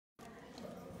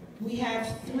We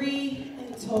have 3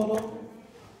 in total.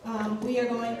 We are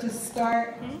going to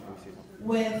start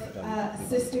with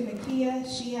Sister Nakia.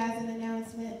 She has an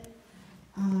announcement.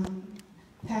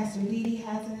 Pastor Didi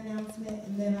has an announcement,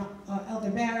 and then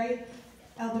Elder Barry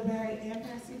and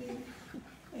Pastor Didi.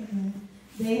 Amen.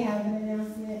 They have an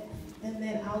announcement, and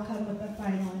then I'll come with the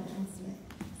final announcement.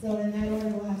 So in that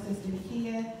order, we'll have Sister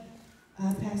Nakia,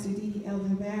 Pastor Didi,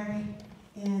 Elder Barry,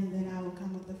 and then I will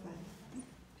come with the final.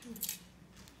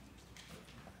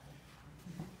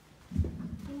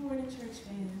 Good morning, church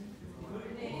fam.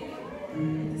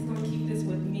 I'm just going to keep this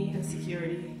with me and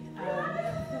security. I'm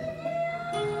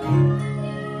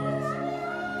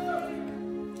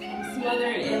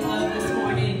smothered in love this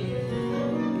morning.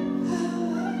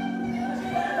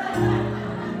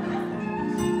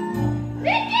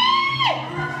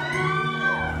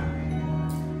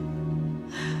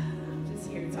 I'm just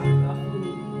here to talk about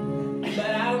food.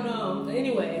 But I don't know.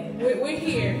 Anyway, we're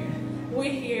here.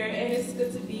 We're here, and it's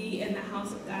good to be in the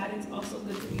house of God. It's also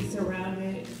good to be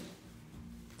surrounded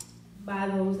by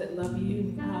those that love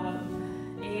you.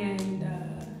 And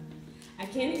I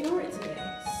can't ignore it today.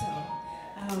 So,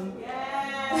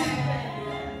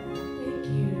 thank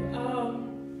you.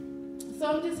 So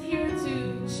I'm just here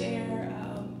to share,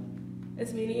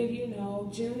 as many of you know,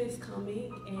 June is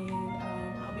coming, and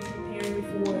I'll be preparing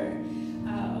for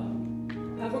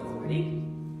a recording.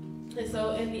 And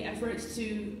so in the efforts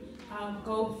to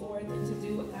go forth and to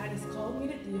do what God has called me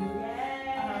to do,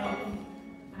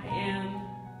 I am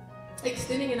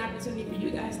extending an opportunity for you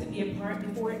guys to be a part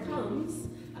before it comes.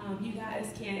 You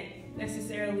guys can't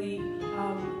necessarily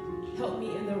help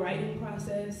me in the writing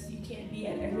process. You can't be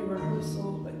at every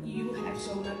rehearsal, but you have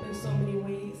shown up in so many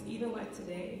ways, even like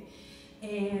today.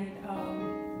 And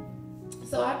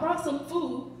so I brought some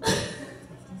food.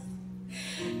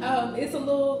 It's a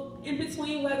little in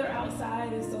between weather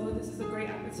outside, and so this is a great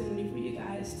opportunity for you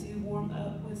guys to warm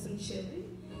up with some chili.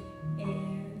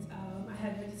 And I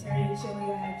have vegetarian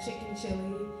chili, I have chicken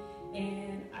chili,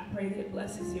 and I pray that it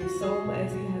blesses your soul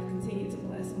as you have continued to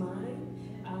bless mine.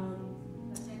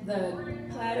 The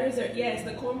platters are, yes,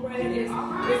 the cornbread is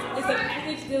it's a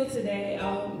package deal today.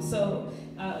 So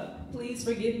please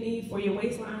forgive me for your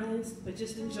waistlines, but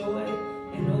just enjoy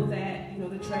and know that, you know,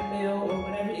 the treadmill or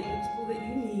whatever tool that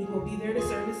you need will be there to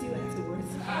service you afterwards.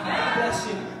 God bless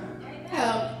you.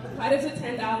 The platters are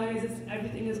 $10.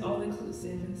 Everything is all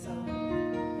inclusive, and so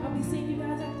I'll be seeing you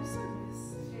guys after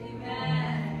service.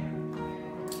 Amen.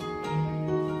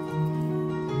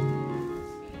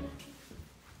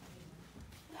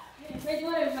 Praise the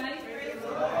Lord, everybody. Praise the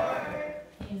Lord.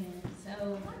 Amen. So,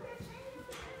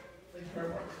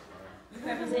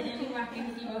 representing Rocking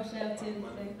Nikki Rochelle too.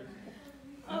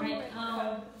 All right.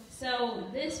 So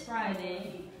this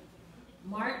Friday,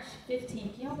 March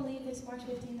 15th. Can y'all believe it's March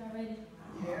 15th already?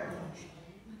 Yeah. Oh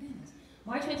my goodness.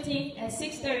 March 15th at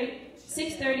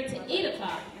 6:30 to 8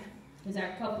 o'clock. Because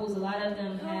our couples, a lot of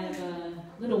them have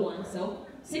little ones. So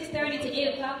 6:30 to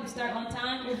 8 o'clock, we start on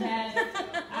time. We'll have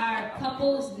our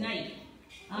couples night.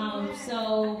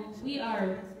 So we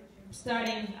are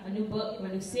starting a new book, a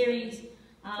new series.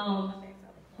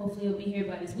 Hopefully it'll be here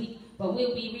by this week. But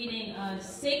we'll be reading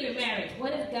Sacred Marriage.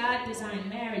 What if God designed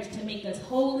marriage to make us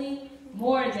holy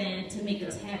more than to make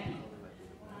us happy?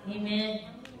 Amen.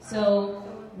 So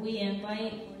we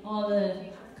invite all the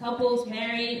couples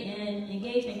married and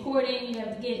engaged in courting. You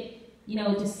have to get,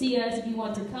 to see us if you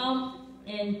want to come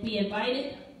and be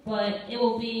invited. But it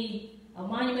will be a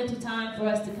monumental time for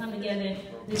us to come together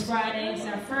this Friday. It's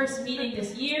our first meeting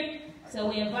this year. So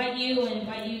we invite you and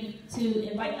invite you to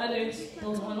invite others,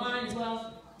 those online as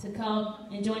well, to come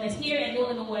and join us here at New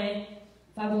Living Way,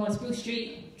 501 Spruce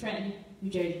Street, Trenton,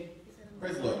 New Jersey.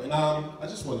 Praise the Lord. And I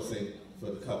just want to say for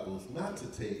the couples, not to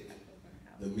take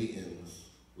the meetings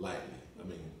lightly. I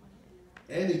mean,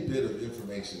 any bit of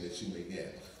information that you may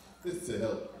get, just to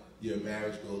help your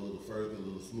marriage go a little further, a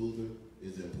little smoother,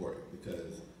 is important,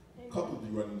 because couples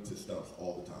be running into stumps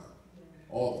all the time.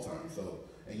 All the time. So,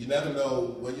 and you never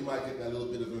know when you might get that little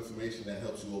bit of information that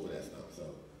helps you over that stump.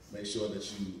 So make sure that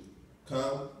you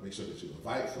come, make sure that you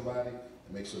invite somebody,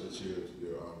 and make sure that you're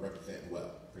representing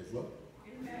well. Praise the Lord.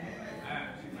 Amen.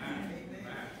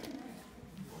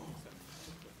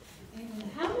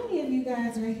 How many of you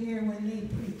guys were here when they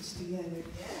preached together?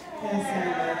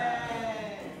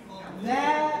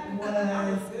 That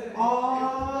was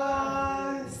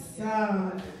awesome.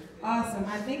 Awesome.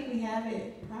 I think we have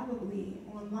it probably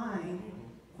online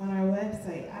on our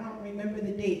website. I don't remember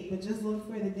the date, but just look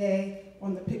for the day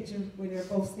on the picture where they're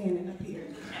both standing up here.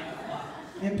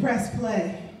 And press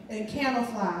play. And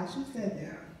camouflage. Who said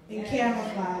that? in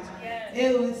camouflage.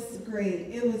 It was great.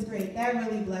 It was great. That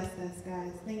really blessed us,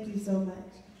 guys. Thank you so much.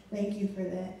 Thank you for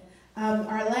that.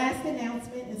 Our last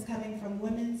announcement is coming from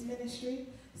women's ministry.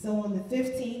 So on the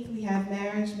 15th, we have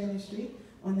marriage ministry.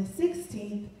 On the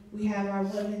 16th, we have our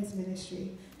women's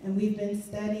ministry. And we've been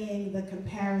studying the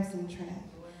comparison trap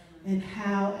and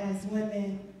how, as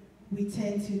women, we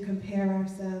tend to compare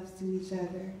ourselves to each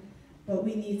other. But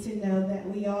we need to know that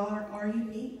we all are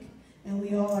unique, and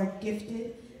we all are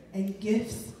gifted and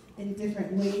gifts in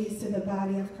different ways to the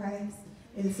body of Christ.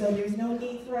 And so there's no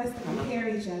need for us to compare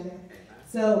each other.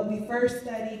 So we first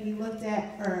studied, we looked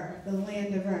at the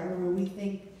land of where we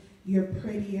think you're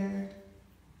prettier,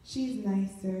 she's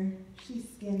nicer, she's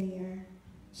skinnier,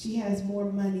 she has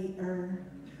more money,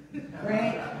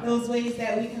 right? Those ways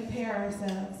that we compare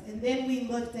ourselves. And then we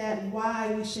looked at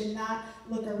why we should not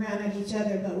look around at each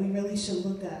other, but we really should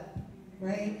look up,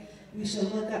 right? We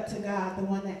should look up to God, the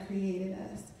one that created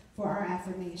us, for our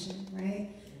affirmation, right?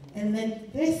 And then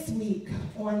this week,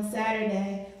 on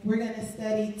Saturday, we're going to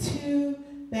study 2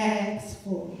 bags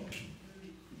full.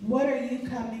 What are you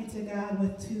coming to God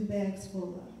with 2 bags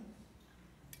full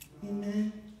of?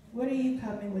 Amen? What are you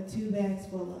coming with 2 bags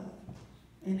full of?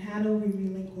 And how do we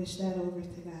relinquish that over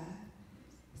to God?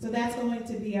 So that's going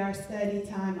to be our study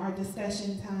time, our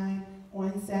discussion time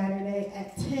on Saturday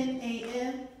at 10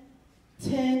 a.m.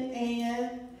 10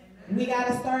 a.m. We got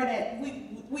to start at,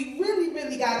 we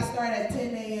really got to start at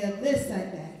 10 a.m. this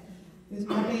Sunday. Because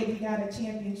my baby got a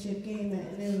championship game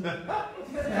at noon that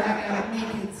I got to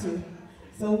make it to.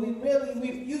 So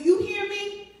you hear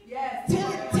me? Yes. 10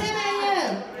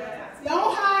 a.m.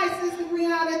 Don't hide, Sister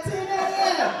Brianna, 10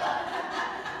 a.m.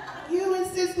 You and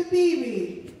Sister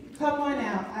BB, come on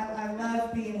out. I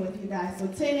love being with you guys. So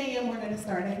 10 a.m. we're going to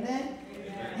start, amen?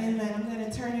 Amen. I'm going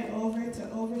to turn it over to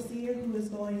Overseer, who is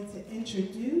going to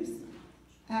introduce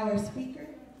our speaker.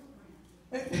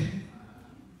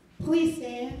 Please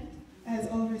stand as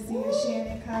Overseer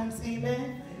Shannon comes.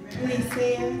 Amen. Please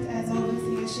stand as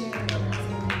Overseer Shannon comes.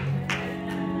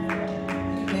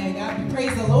 Amen. God,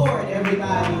 praise the Lord,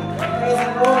 everybody. Praise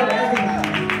the Lord, everybody.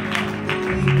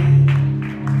 Amen.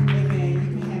 Amen. You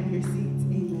can have your seats.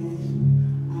 Amen.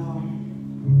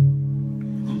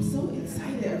 I'm so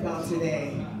excited about today.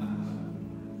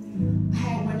 I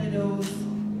had one of those.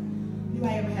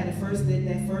 Anybody ever had that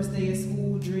first day of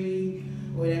school dream,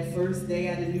 or that first day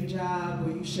at a new job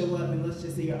where you show up and let's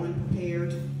just say you're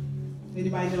unprepared?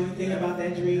 Anybody know anything about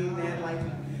that dream?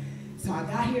 So I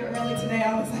got here early today.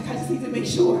 I was like, I just need to make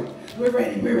sure we're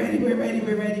ready,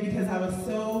 because I was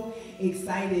so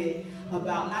excited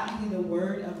about not only the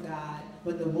Word of God,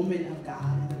 but the woman of God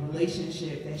and the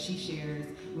relationship that she shares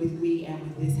with me and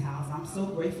with this house. I'm so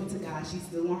grateful to God. She's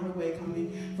still on her way,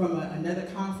 coming from another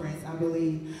conference, I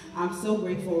believe. I'm so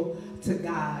grateful to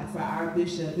God for our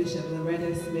Bishop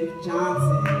Loretta Smith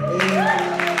Johnson. Amen.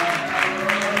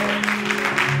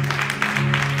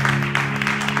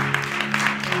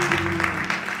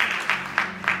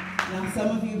 Now,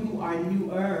 some of you who are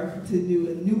newer to New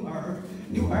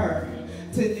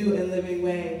and Living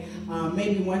Way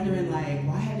may be wondering, like,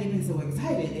 why have they been so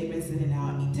excited? They've been sending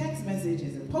out text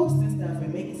messages and posting stuff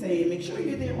and make sure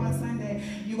you're there on Sunday.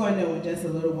 You're going to know in just a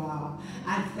little while.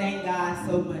 I thank God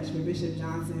so much for Bishop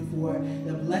Johnson, for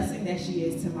the blessing that she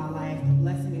is to my life, the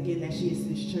blessing again that she is to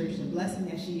this church, the blessing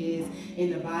that she is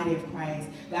in the body of Christ.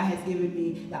 God has given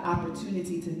me the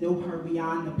opportunity to know her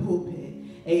beyond the pulpit.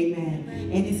 Amen.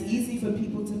 And it's easy for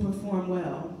people to perform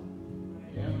well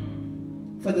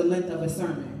for the length of a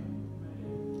sermon.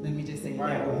 Let me just say it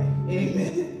that way.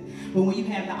 Amen. But when you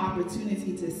have the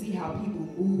opportunity to see how people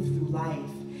move through life,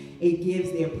 it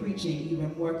gives their preaching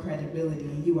even more credibility,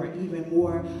 and you are even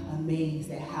more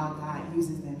amazed at how God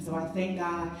uses them. So I thank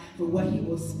God for what he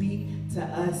will speak to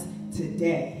us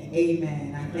today.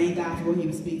 Amen. I thank God for what he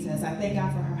will speak to us. I thank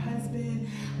God for her husband,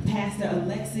 Pastor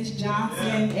Alexis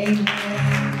Johnson. Amen.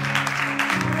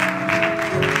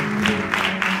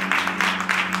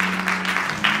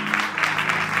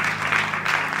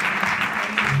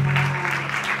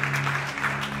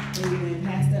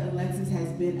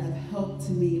 Of help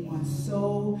to me on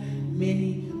so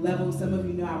many levels. Some of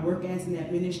you know I work as an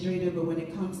administrator, but when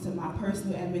it comes to my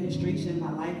personal administration,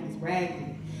 my life is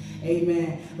raggedy.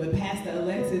 Amen. But Pastor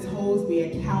Alexis holds me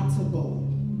accountable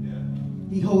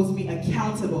He holds me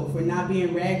accountable for not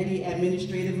being raggedy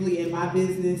administratively in my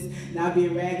business, not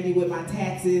being raggedy with my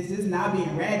taxes, just not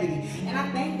being raggedy. And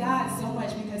I thank God so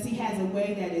much because he has a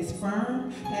way that is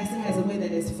firm. Pastor has a way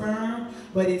that is firm,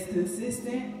 but it's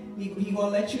consistent. He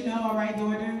gonna let you know, all right,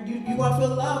 daughter, you gonna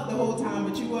feel love the whole time,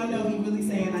 but you gonna know he really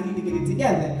saying, I need to get it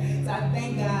together. So I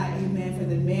thank God, amen, for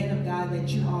the man of God that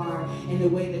you are and the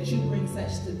way that you bring such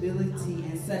stability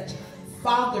and such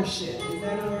fathership. Is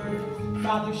that a word?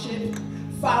 Fathership?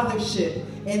 Fathership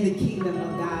in the kingdom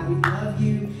of God. We love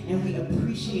you and we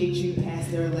appreciate you,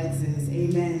 Pastor Alexis.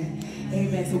 Amen.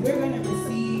 Amen. So we're going to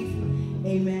receive,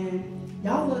 amen.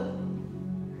 Y'all look.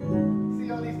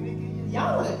 See all these niggas?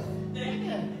 Y'all look.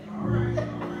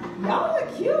 Y'all look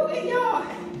cute and y'all.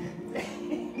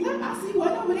 Look, I see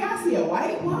one over there. I see a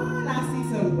white one. I see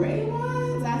some gray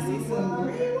ones. I see some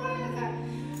green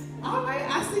ones. All right.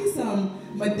 I see some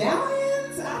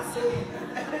medallions. I see.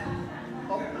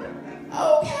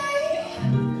 Okay.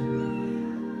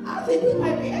 I think we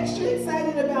might be extra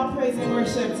excited about praise and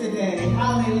worship today.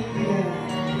 Hallelujah.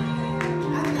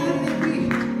 I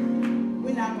think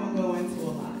we're not going to go into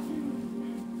a lot,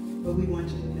 but we want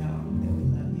you to know that we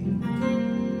love you.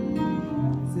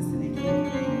 Sister Nikki,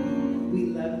 we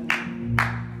love you.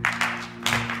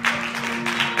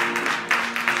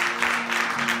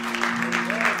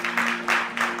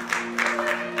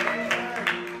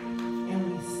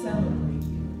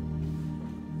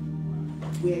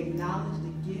 We acknowledge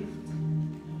the gift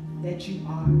that you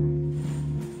are,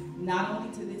 not only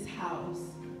to this house,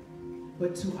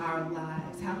 but to our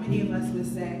lives. How many of us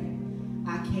would say,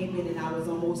 I came in and I was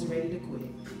almost ready to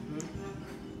quit?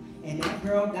 And that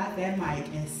girl got that mic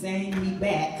and sang me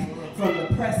back from the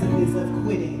precipice of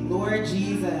quitting. Lord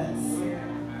Jesus.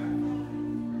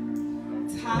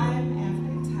 Time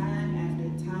after time after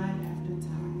time after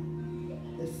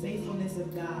time, the faithfulness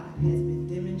of God has been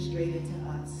demonstrated to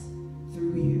us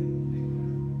through you.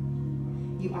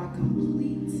 You are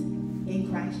complete in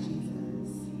Christ Jesus.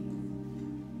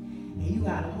 And you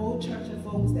got a whole church of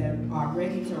folks that are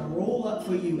ready to roll up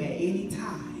for you at any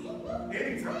time.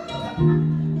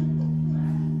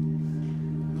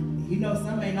 You know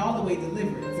some ain't all the way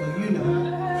delivered, so you know.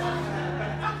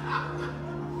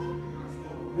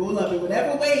 Roll up in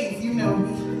whatever ways, you know,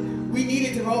 we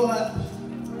needed to roll up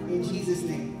in Jesus'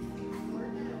 name.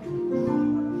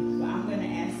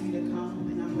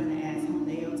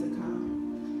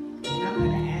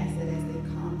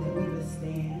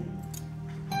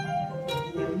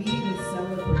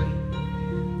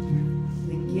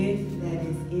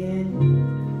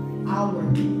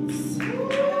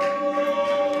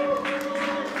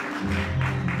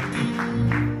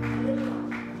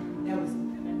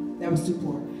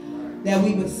 That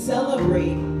we would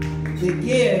celebrate the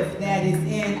gift that is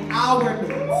in our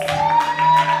midst.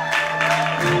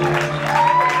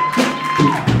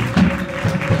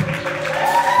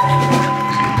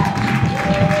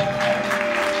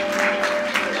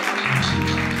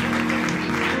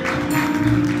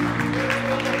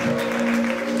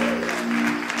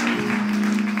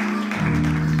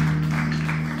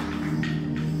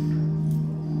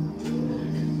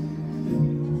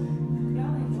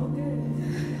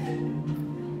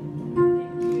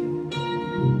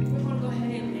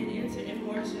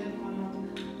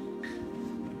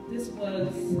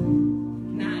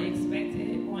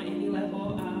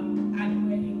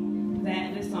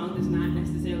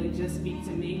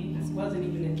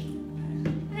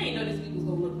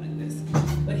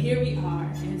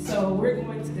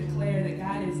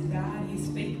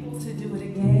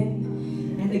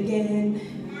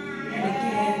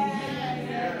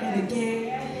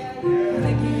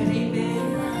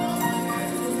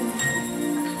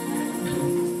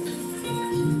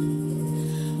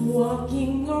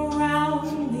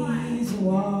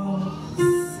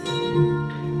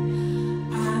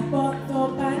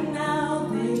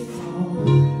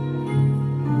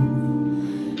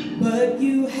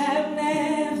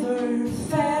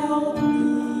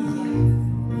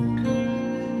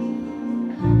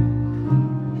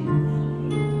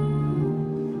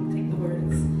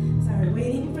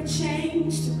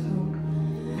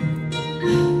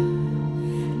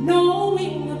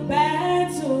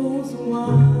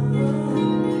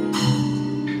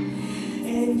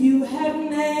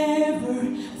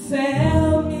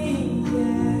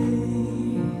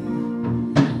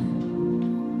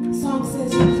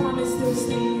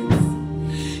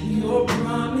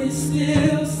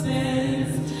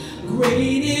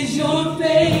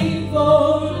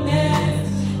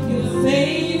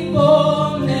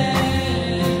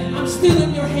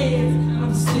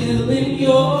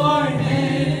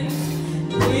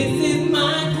 This is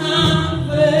my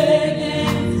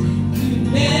confidence. You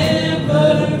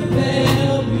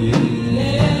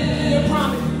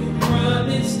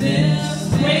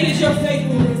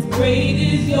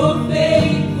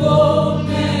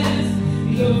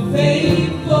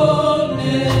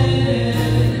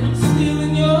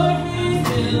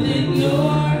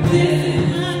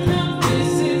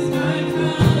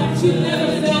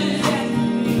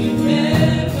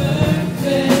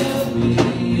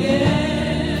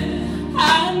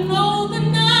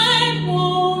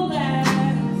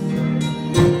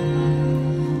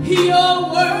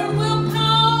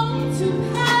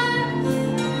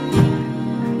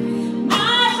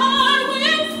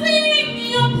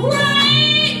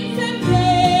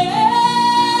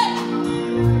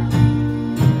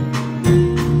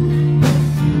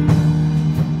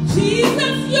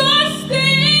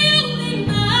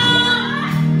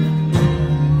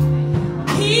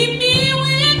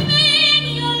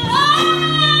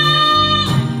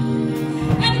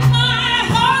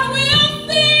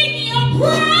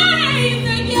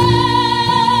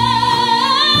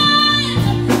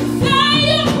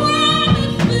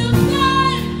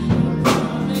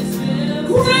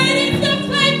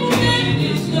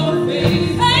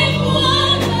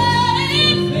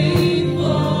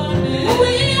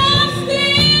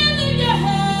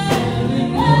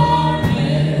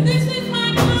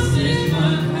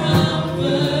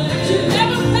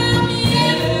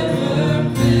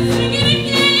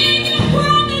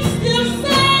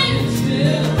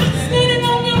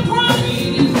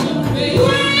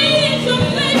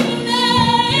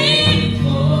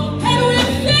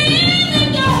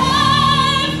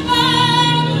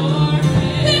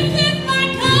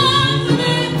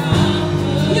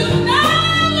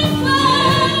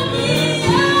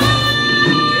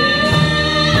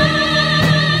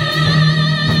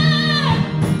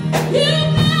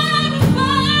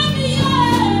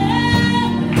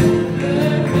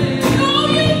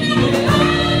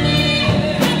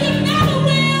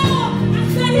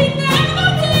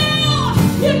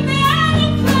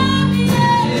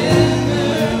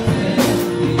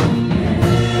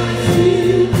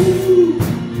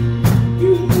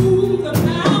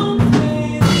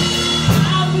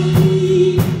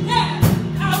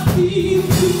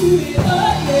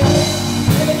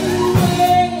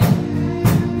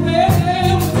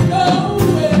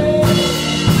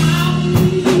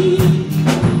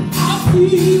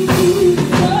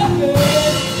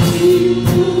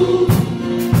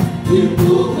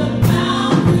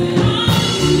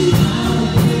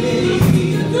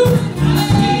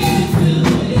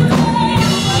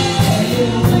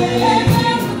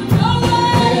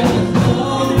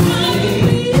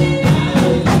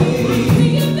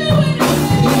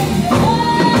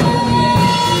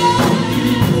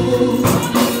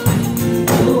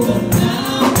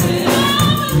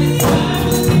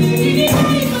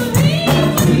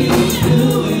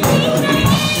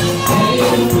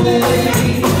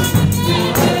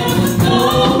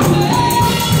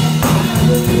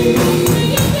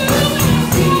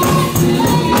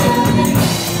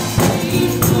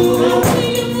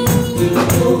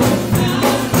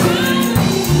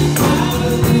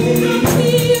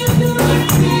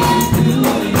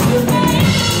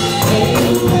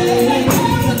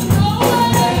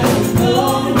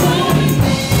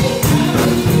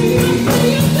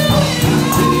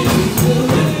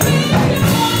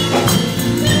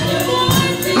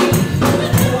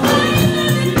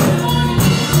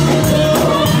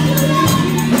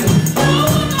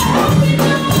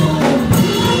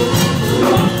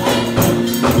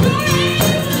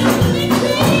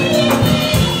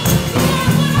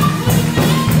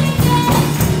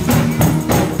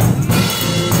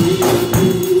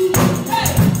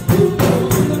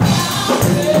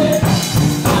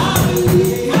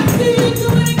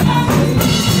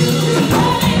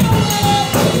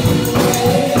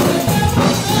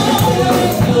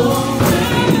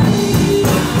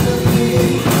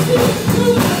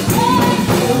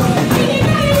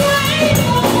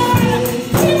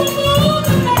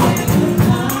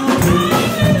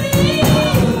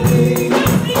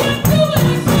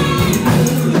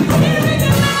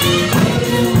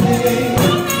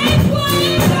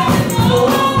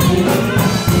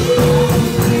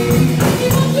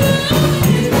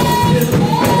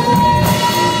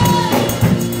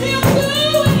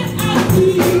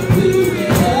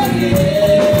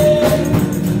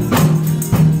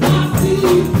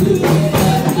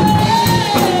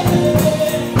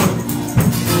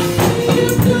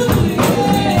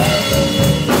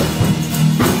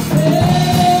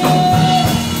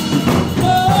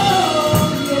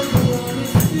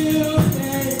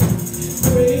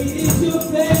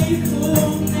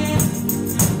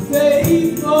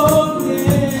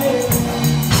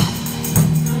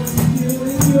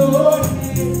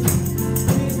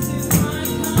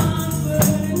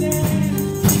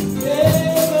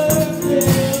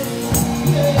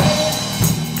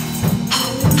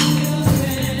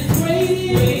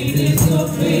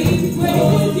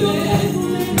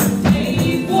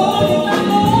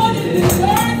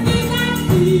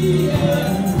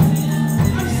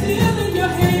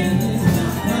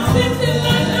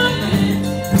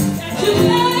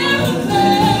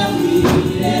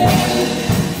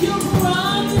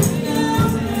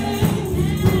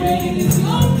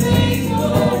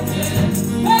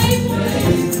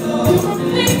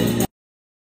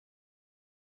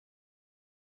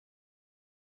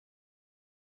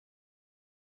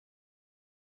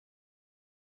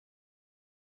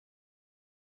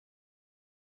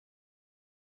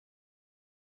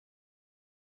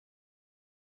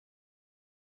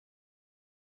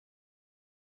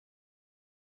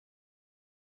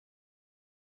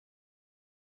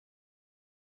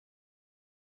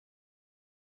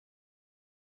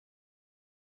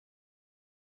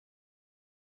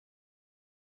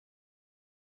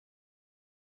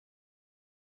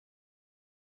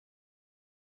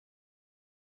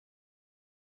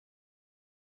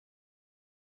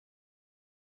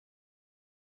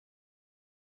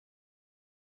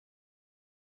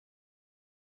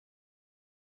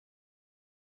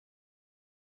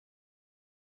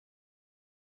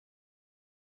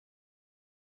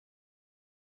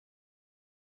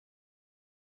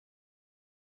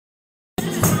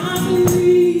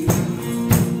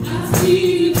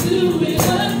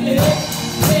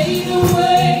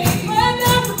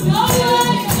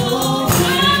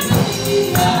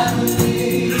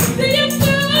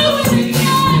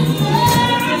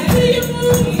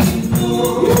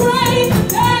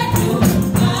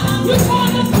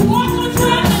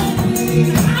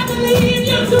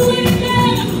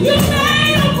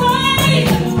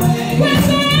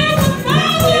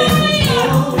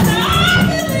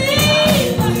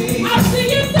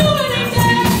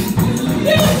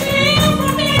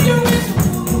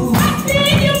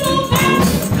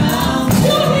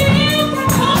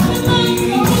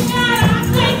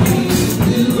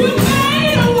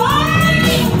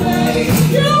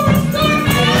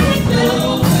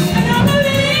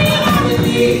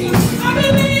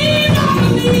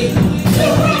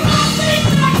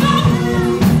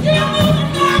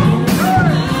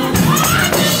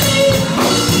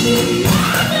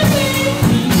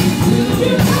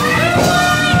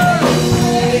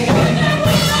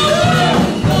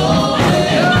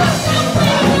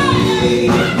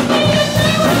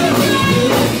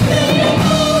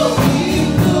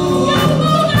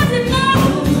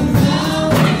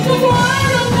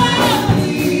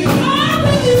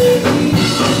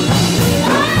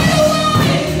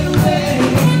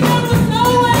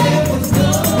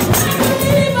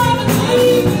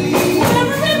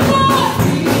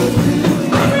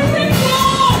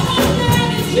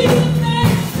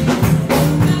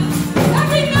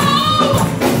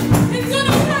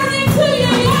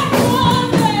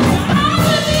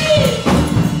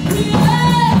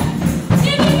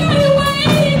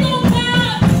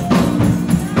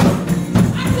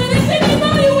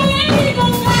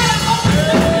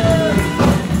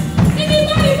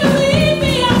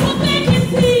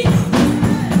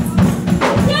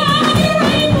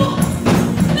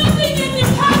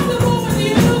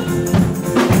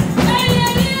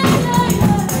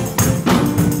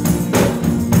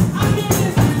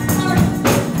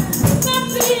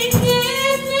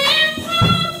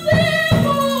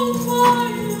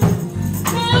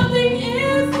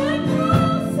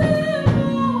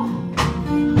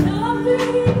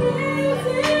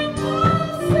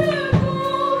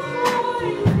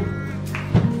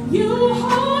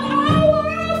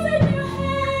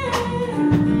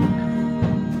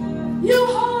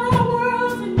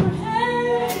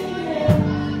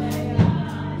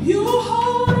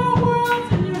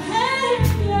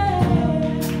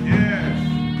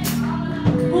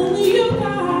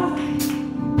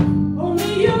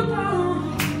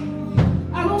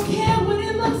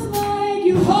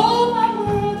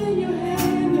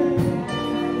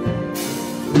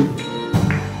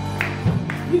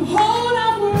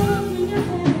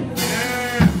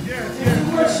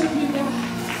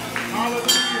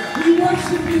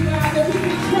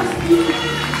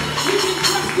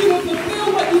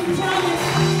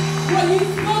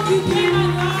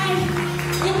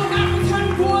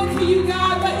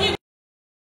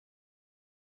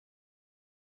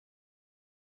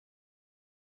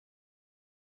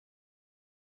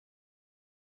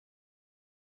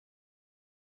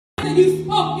You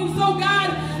spoke, and so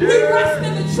God, we rest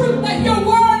in the truth that your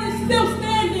word is still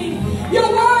standing. Your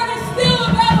word is still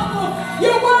available.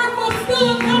 Your word will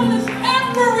still accomplish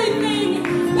everything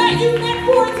that you meant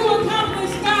for it to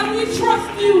accomplish. God, we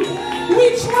trust you. We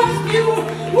trust you.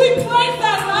 We place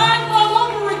our lives all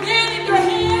over again in your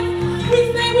hands. We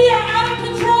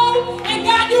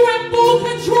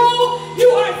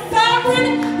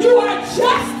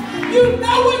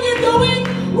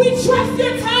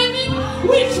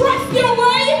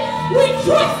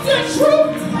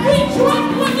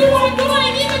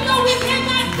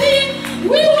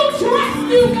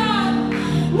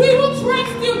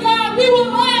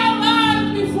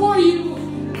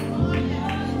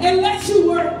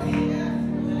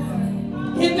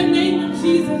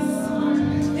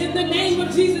name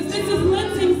of Jesus. This is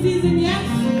Lenting season, yes?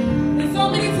 And so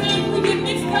many times we get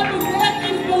mixed up with where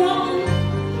things belong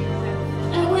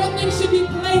and where things should be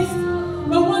placed.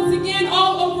 But once again,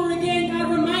 all over again, God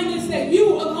reminds us that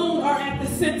you alone are at the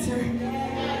center.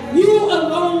 You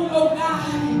alone, oh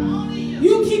God.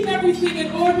 You keep everything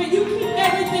in orbit. You keep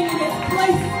everything in its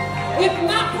place. If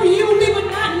not for you, we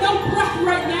would not know breath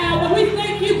right now. But we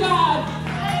thank you, God,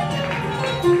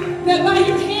 that by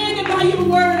your hand and by your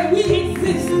word, we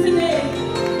exist today.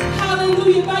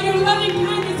 Hallelujah. By your loving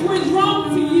kindness, we're drawn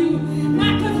to you.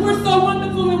 Not because we're so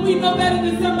wonderful and we know better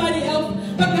than somebody else,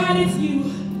 but God, it's you.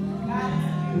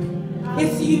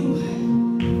 It's you.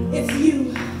 It's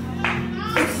you.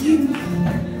 It's you.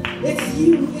 It's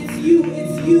you. It's you.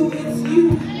 It's you. It's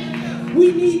you.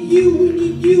 We need you. We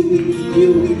need you. We need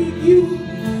you. We need you.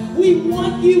 We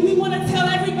want you. We want to tell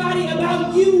everybody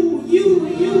about you. You.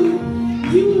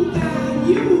 You, God.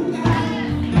 You, God.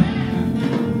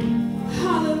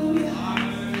 Hallelujah.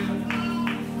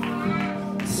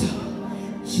 So,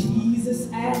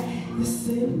 Jesus at the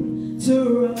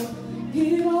center of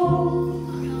it all.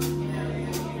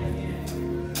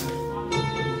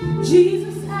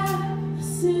 Jesus at the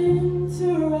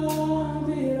center of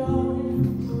it all.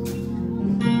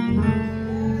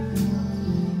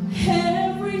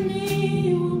 Every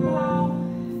knee will bow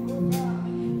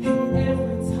and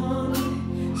every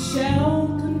tongue shall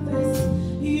confess.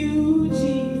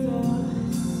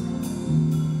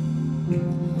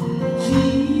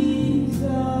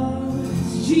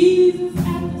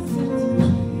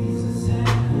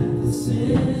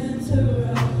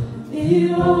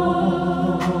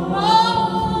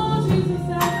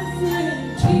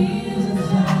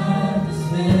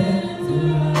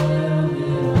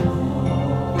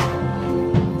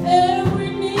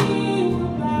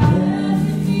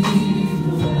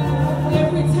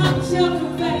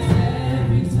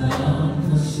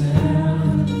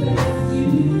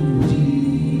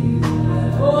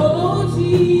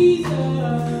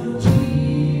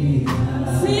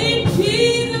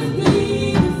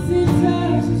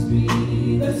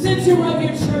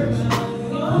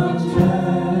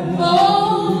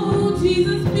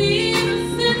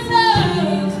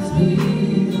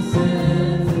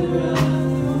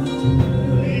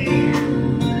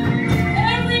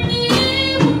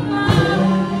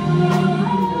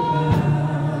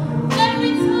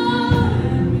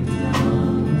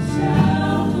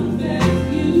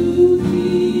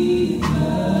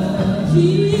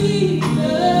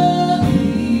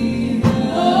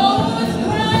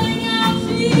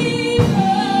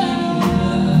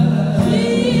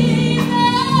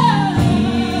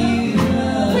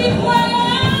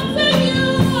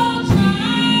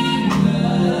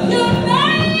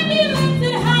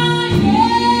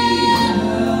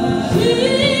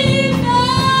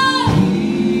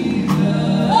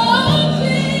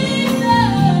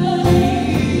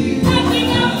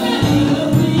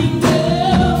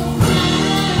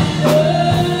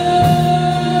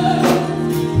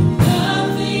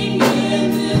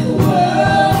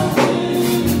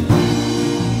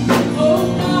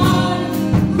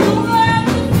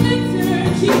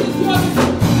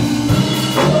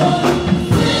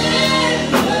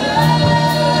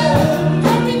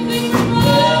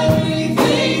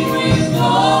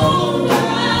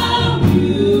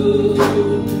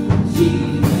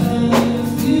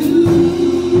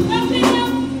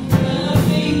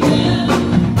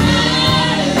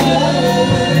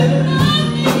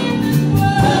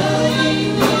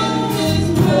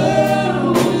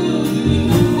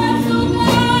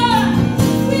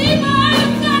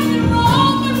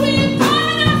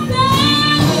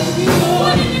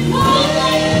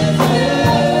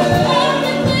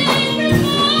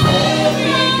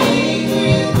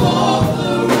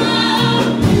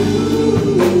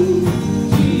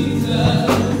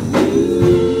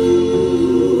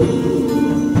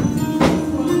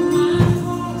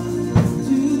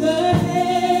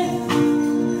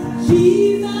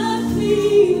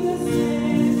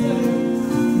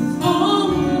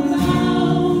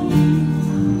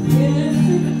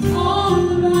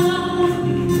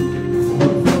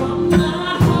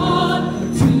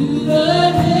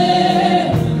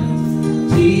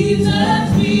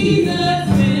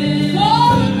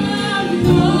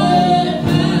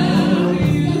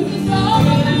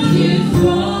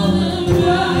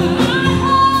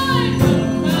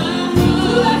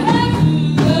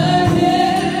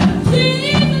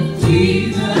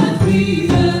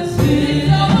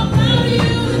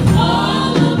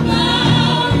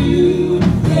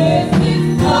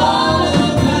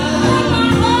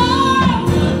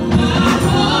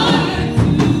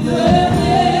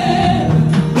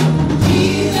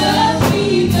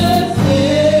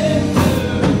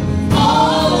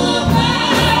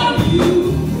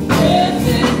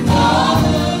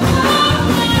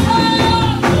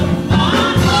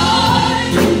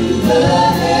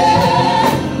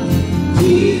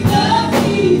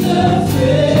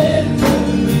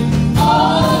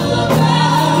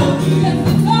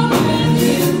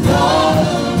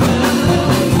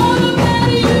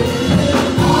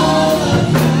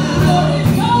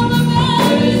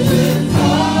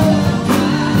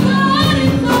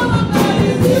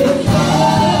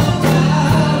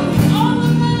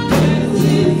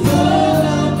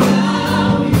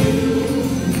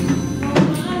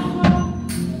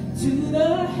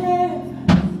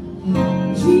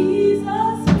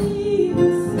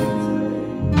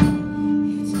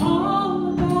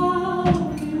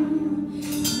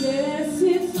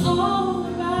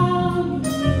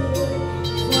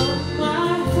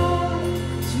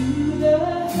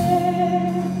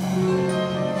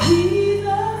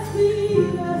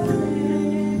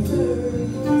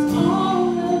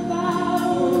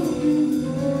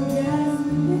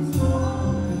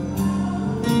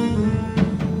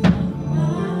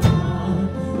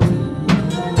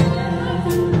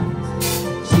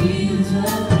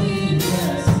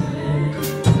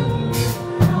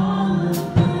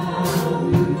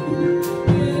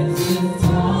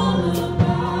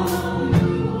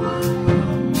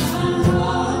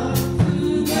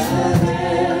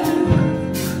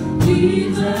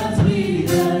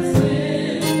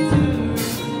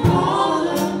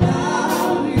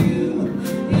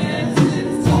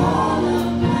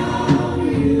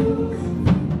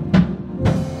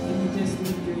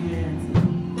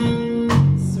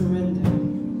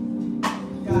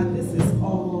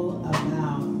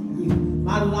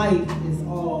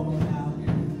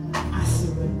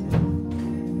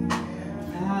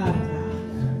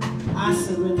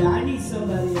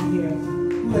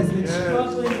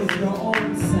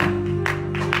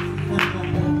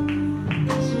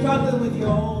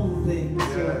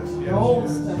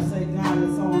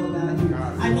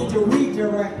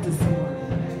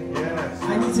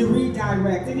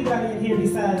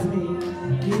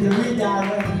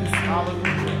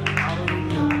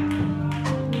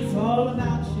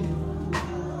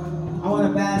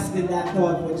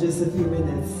 Just a few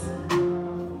minutes.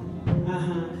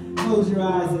 Close your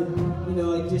eyes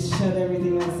and, just shut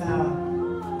everything else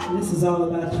out. This is all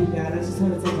about you, God. I just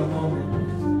want to take a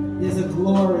moment. There's a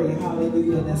glory,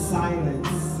 hallelujah, in the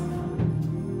silence.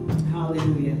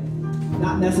 Hallelujah.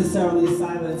 Not necessarily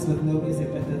silence with no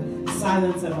music, but the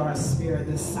silence of our spirit,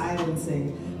 the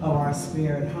silencing of our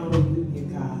spirit. Hallelujah,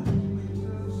 God.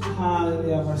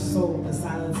 Hallelujah, of our soul, the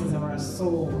silences of our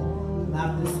soul.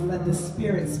 Let the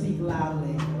Spirit speak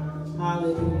loudly.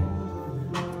 Hallelujah.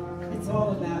 It's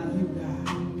all about you, God.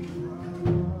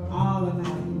 All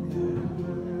about you,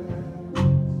 God.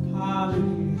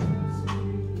 Hallelujah.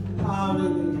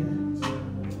 Hallelujah.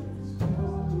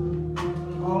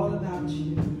 All about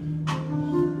you.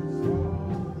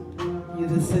 You're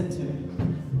the center.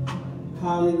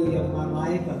 Hallelujah. Of my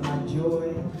life, of my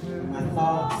joy, my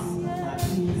thoughts, my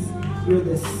peace. You're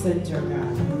the center,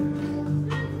 God.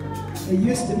 It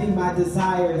used to be my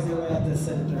desires that were at the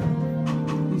center.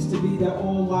 It used to be the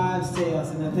old wives' tales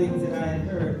and the things that I had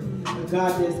heard. But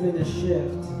God, there's been a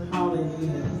shift.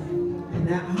 Hallelujah. And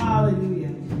that, hallelujah.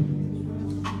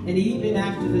 And even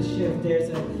after the shift, there's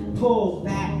a pull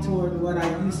back toward what I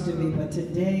used to be. But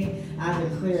today, I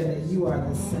declare that you are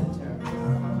the center.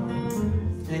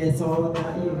 And it's all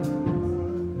about you.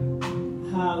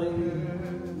 Hallelujah.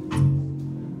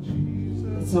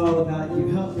 It's all about you.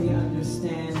 Help me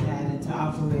understand that and to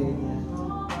operate in that.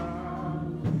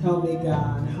 Help me,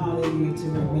 God, hallelujah, to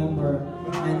remember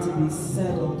and to be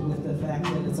settled with the fact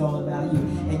that it's all about you.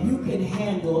 And you can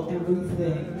handle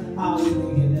everything,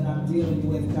 hallelujah, that I'm dealing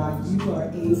with, God. You are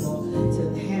able to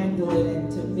handle it and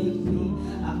to make me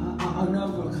an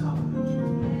overcomer.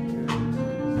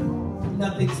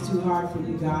 Nothing's too hard for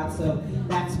you, God. So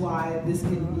that's why this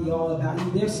can be all about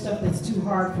you. There's stuff that's too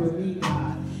hard for me,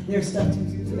 God. There's stuff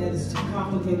that is too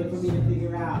complicated for me to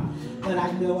figure out. But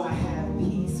I know I have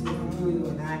peace with you,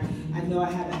 and I know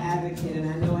I have an advocate, and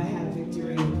I know I have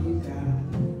victory in you, God.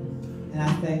 And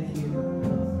I thank you.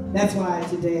 That's why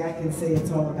today I can say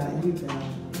it's all about you, God.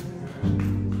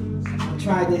 I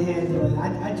tried to handle it.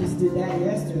 I just did that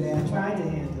yesterday. I tried to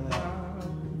handle it.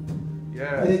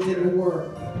 Yes, but it didn't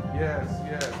work. Yes,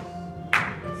 yes.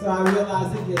 So I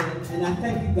realized again, and I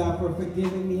thank you, God, for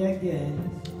forgiving me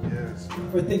again. Yes.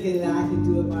 For thinking that I could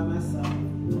do it by myself.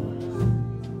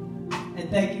 And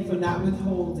thank you for not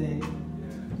withholding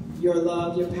your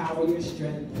love, your power, your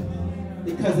strength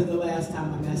because of the last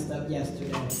time I messed up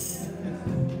yesterday.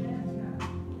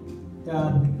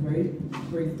 God, we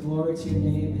bring glory to your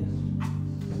name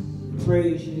and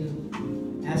praise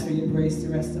you. Ask for your grace to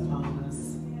rest upon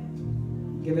us.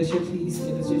 Give us your peace,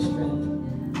 give us your strength.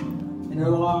 And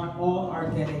all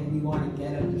our getting, we want to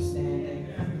get understanding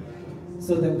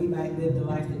so that we might live the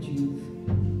life that you've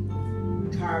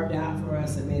carved out for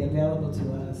us and made available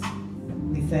to us.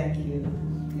 We thank you,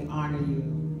 we honor you,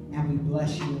 and we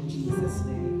bless you in Jesus'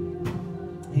 name.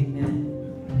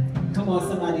 Amen. Come on,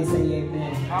 somebody say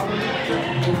amen.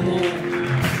 Amen. Amen.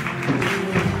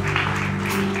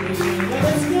 Well,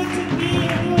 it's good to be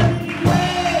in good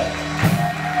way.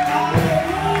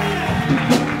 Hallelujah.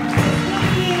 It's good to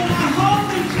be in my home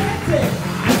and churches.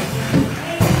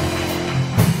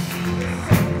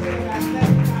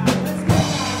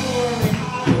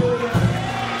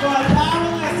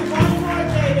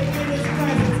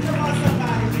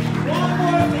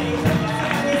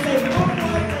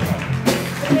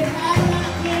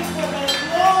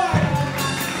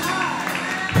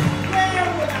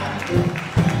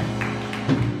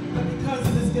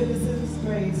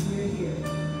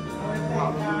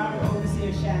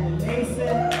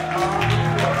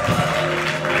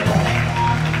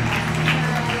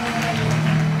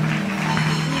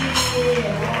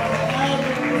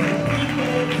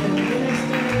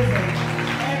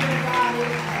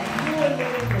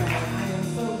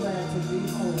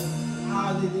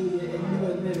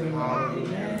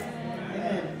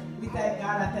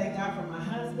 I thank God for my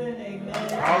husband. Amen.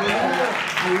 Hallelujah.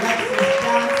 Alexis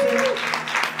Johnson.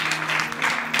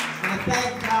 And I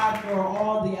thank God for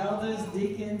all the elders,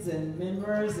 deacons, and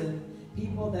members and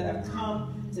people that have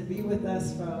come to be with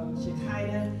us from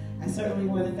Shekinah. I certainly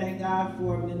want to thank God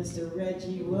for Minister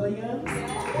Reggie Williams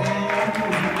and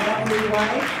his lovely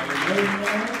wife.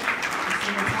 Amen.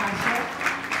 Sister Natasha.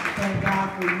 Thank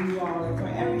God for you all and for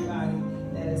everybody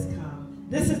that has come.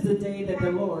 This is the day that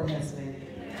the Lord has made.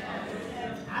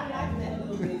 I like that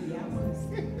little baby. I want to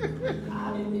see.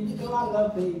 You know I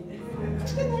love babies. Look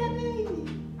at that baby.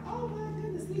 Oh my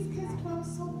goodness, these kids grow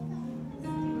so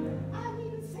fast. I haven't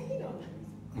even seen them.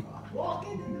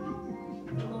 Walking and all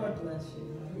that. The Lord bless you.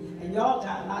 And y'all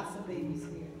got lots of babies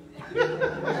here.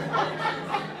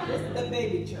 This is the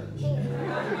baby church. I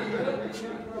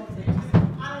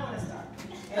don't want to start.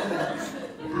 Anyway,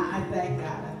 I thank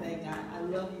God. I thank God. I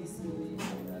love you, sweetie. I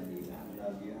love you. I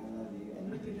love you. I love you. And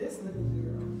look at this little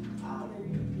girl.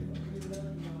 Hallelujah. We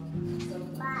love you so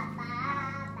much.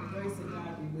 The grace of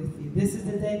God be with you. This is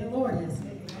the day the Lord has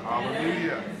made.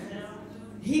 Hallelujah.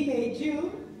 He made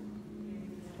you,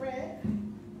 Fred,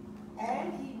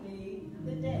 and He made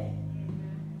the day.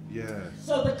 Yes.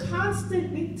 So the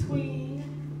constant between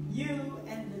you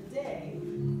and the day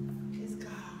is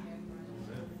God.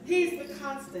 He's the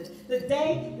constant. The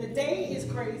day is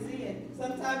crazy, and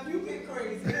sometimes you get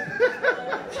crazy.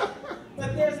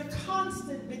 But there's a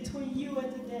constant between you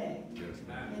and the day.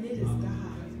 And it is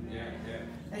God.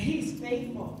 And He's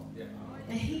faithful.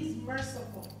 And He's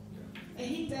merciful. And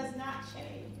He does not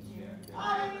change.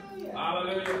 Hallelujah.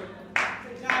 Hallelujah.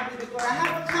 To God be the glory. I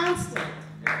have a constant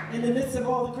in the midst of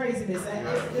all the craziness.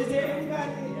 Is there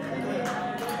anybody in here?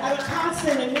 I have a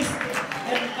constant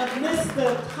amidst the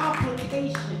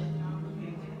complication.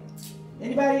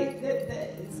 Anybody?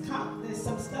 There's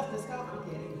some stuff that's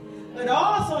complicated. But I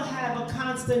also have a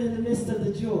constant in the midst of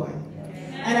the joy.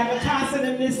 And I have a constant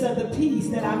in the midst of the peace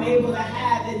that I'm able to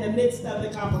have in the midst of the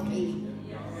complication.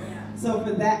 So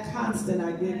for that constant,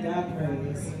 I give God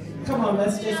praise. Come on,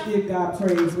 let's just give God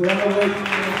praise. Whatever way you want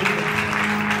to do it.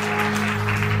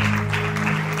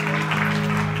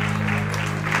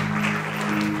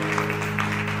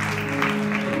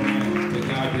 To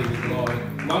God be the glory.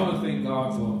 I want to thank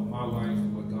God for my life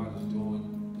and what God is doing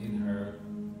in her.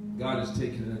 God is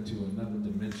taking her to another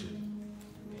dimension.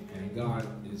 And God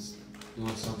is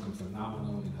doing something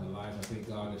phenomenal in her life. I thank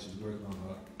God that she's working on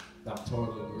her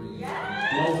doctoral degree in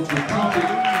global strategic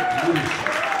leadership.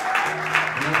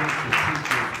 Global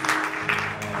strategic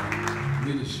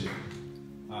leadership.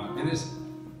 And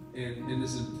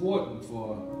it's important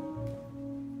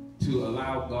to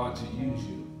allow God to use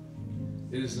you.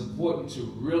 It is important to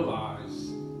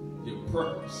realize your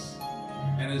purpose.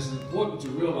 And it's important to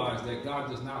realize that God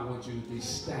does not want you to be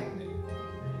stagnant.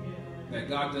 That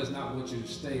God does not want you to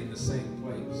stay in the same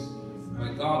place.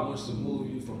 But God wants to move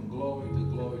you from glory to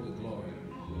glory to glory.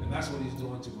 And that's what He's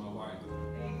doing to my wife.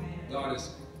 God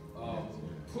is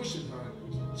pushing her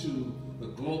to the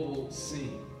global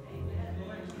scene.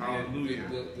 Hallelujah.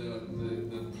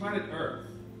 The planet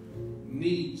Earth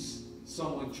needs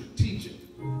someone strategic.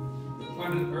 The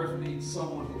planet Earth needs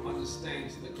someone who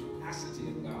understands the capacity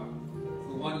of God,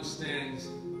 who understands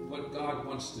what God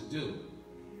wants to do.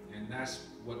 And that's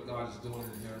what God is doing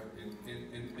in her.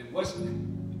 And what's,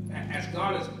 as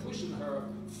God is pushing her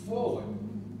forward,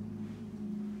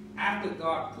 after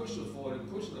God pushed her forward and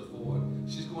pushed her forward,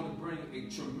 she's going to bring a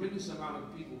tremendous amount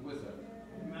of people with her.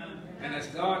 Amen. And as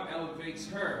God elevates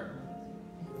her,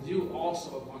 you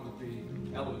also are going to be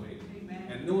elevated. Amen.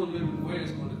 And New and Living Way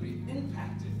is going to be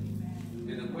impacted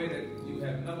in a way that you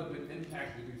have never been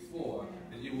impacted before.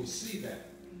 And you will see that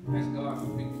as God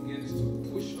begins to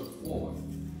push her forward.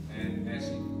 And as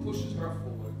He pushes her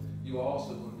forward, you are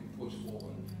also going to be pushed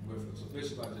forward with her. So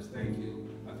Bishop, I just thank you.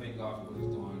 I thank God for what He's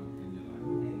doing in your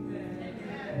life.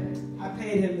 I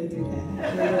paid him to do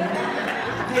that.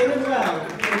 I paid him well. I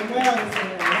paid him well to say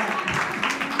that.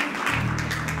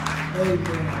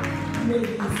 Amen. You may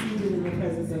be seated in the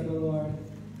presence of the Lord.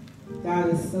 God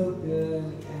is so good,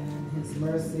 and His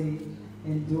mercy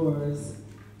endures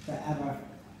forever.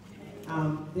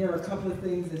 There are a couple of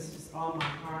things that's just on my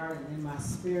heart and in my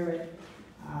spirit.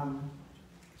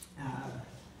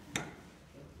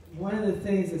 One of the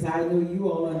things is I know you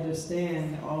all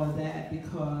understand all of that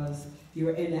because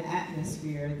you're in an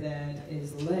atmosphere that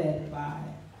is led by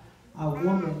a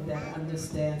woman that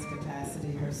understands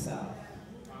capacity herself.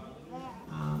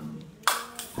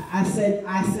 I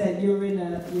said you're in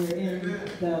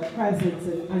the presence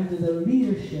and under the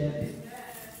leadership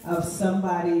of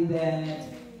somebody that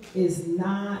is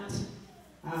not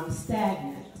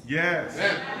stagnant. Yes.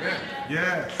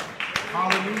 Yes.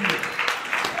 Hallelujah.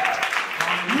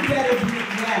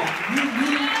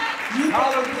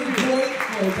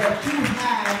 honored that you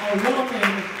have a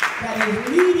woman that is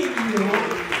leading you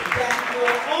that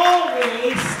will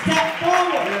always step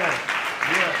forward.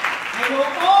 And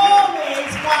will always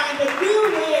find a new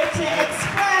way to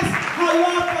express her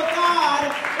love for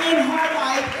God in her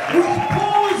life, which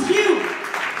pulls you.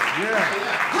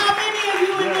 How many of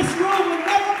you in this room would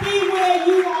never be where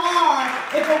you are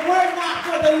if it were not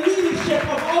for the leadership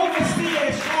of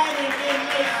overseers Shannon and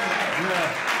Mason?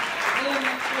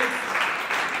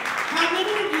 How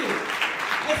many of you?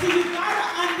 And so you've got to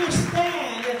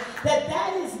understand that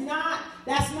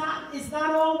it's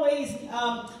not always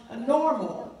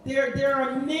normal. There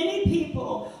are many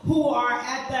people who are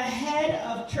at the head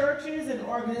of churches and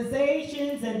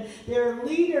organizations and they're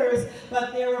leaders,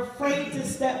 but they're afraid to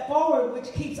step forward,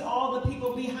 which keeps all the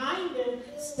people behind them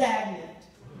stagnant.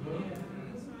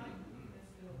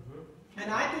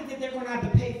 And I think that they're going to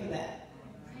have to pay for that.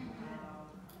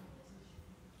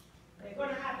 They're going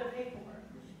to have to pay for it.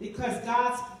 Because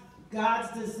God's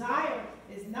desire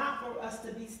is not for us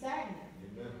to be stagnant.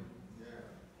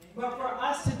 But for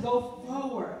us to go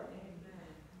forward.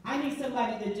 I need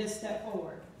somebody to just step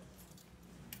forward.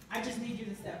 I just need you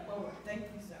to step forward. Thank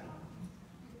you, sir.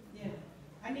 Yeah.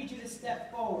 I need you to step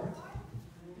forward.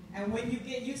 And when you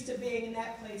get used to being in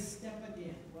that place, step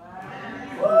again.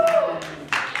 Wow.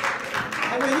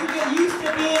 And when you get used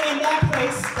to being in that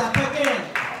place, step again.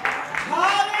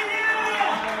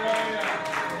 Hallelujah.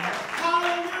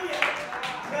 Hallelujah.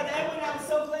 Brother Edwin, I'm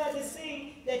so glad to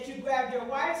see that you grabbed your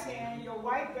wife's hand, your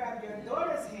wife grabbed your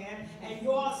daughter's hand, and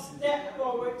you all step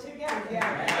forward together.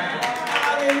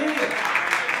 Hallelujah.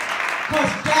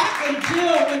 Because Jack and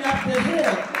Jill went up the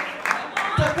hill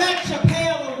to fetch a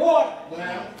pail of water.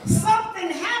 Something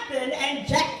happened and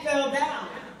Jack fell down.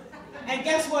 And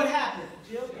guess what happened?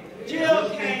 Jill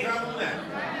came.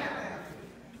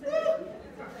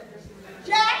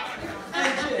 Jack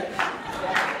and Jill.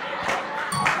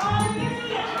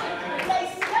 Hallelujah. They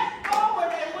stepped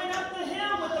forward and went up the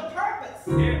hill with a purpose.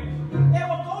 They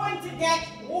were going to get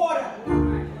water.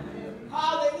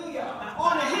 Hallelujah.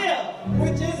 On a hill,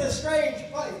 which is a strange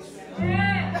place.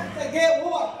 To get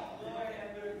water.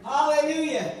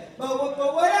 Hallelujah. But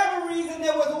for whatever reason,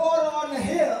 there was water on the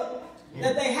hill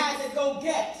that they had to go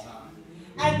get.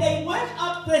 And they went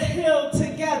up the hill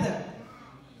together.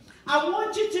 I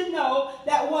want you to know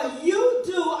that what you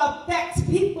do affects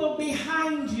people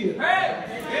behind you.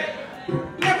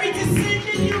 Every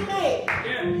decision you make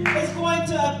is going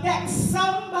to affect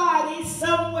somebody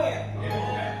somewhere.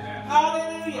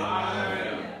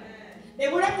 Hallelujah. They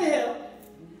went up the hill.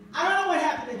 I don't know what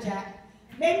happened to Jack.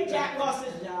 Maybe Jack lost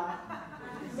his job.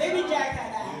 Maybe Jack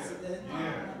had an accident.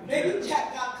 Maybe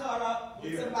Jack got caught up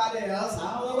with somebody else. I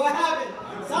don't know what happened.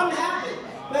 Something happened.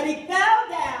 But he fell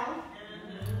down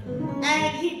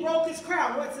and he broke his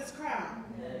crown. What's his crown?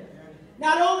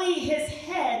 Not only his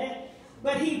head,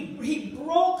 but he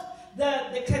broke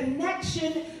the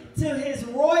connection to his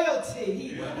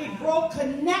royalty. He broke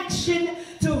connection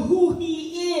to who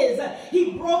he is.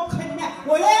 He broke connect.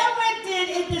 Whatever it did,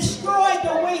 it destroyed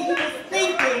the way he was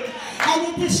thinking. And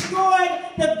it destroyed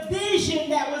the vision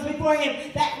that was before him,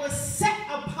 that was set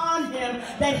upon him,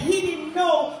 that he didn't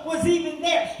know was even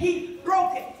there. He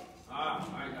broke it.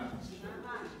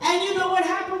 And you know what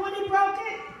happened when he broke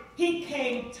it? He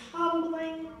came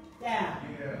tumbling down.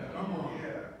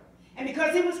 And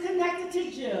because he was connected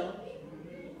to Jill,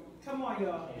 come on,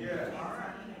 y'all.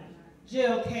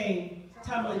 Jill came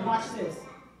tumbling. Watch this.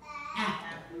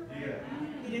 After.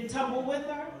 He didn't tumble with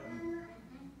her.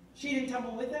 She didn't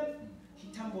tumble with him. She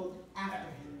tumbled after him.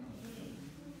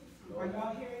 Are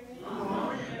y'all hearing me?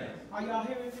 Are y'all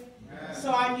hearing me?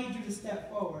 So I need you to step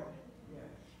forward.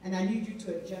 And I need you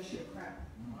to adjust your crown.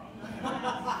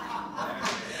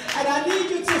 And I need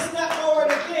you to step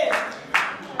forward again.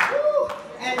 Woo.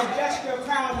 And adjust your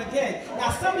crown again.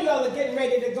 Now some of y'all are getting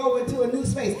ready to go into a new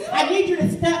space. I need you to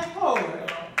step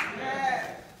forward.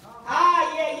 Yeah.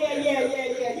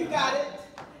 You got it.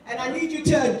 And I need you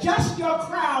to adjust your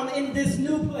crown in this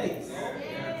new place.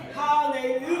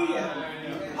 Hallelujah.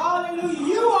 Hallelujah.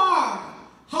 You are,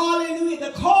 hallelujah,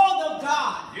 the called of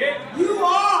God. You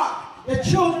are the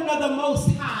children of the Most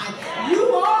High.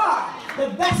 You are the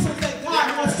vessels that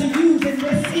God wants to use in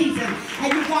this season.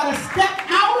 And you got to step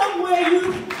out of where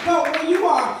you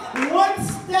are, one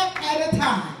step at a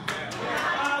time.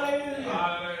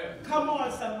 Hallelujah. Come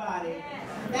on, somebody.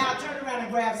 Now turn around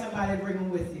and grab somebody and bring them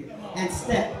with you. And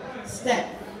step.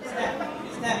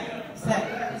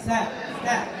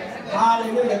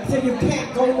 Hallelujah. Till you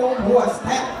can't go no more.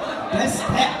 Step. Let's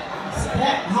step.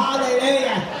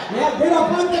 Hallelujah. Yeah, get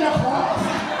up under the cross.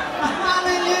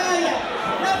 Hallelujah.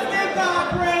 Let's give God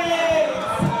praise.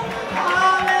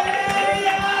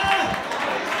 Hallelujah.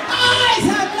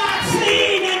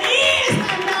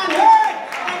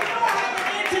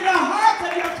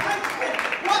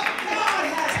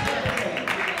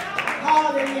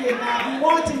 Hallelujah. Now, if you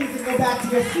want to, you can go back to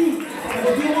your seat. But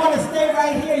if you want to stay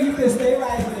right here, you can stay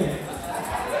right here.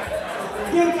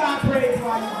 Give God praise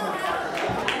while you go.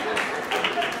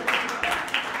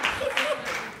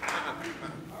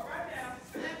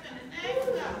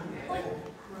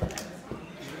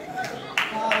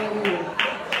 Hallelujah.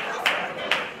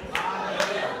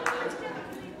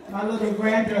 My little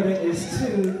granddaughter is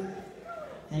 2,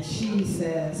 and she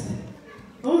says,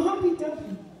 "Oh, Humpy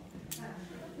Dumpy.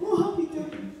 Oh, Humpy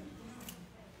Dumpy.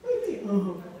 What do you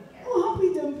mean, Oh, Humpy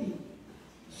Dumpy.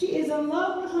 She is in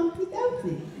love with Humpy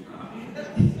Dumpy."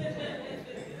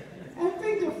 And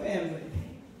Finger family.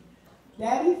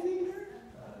 Daddy Finger.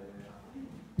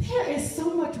 There is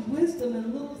so much wisdom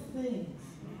in little things.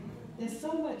 There's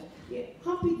so much. Yeah,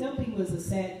 Humpy Dumpy was a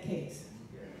sad case.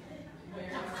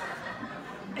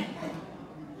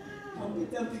 Humpy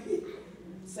Dumpy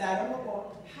sat on the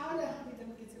wall. How did Humpy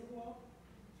Dumpy get to the wall?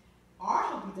 Our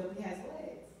Humpy Dumpy has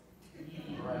legs.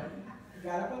 Right. He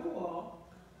got up on the wall,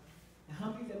 and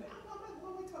Humpy Dumpy,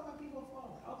 when we talk about people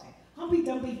falling, okay. Humpy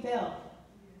Dumpy fell.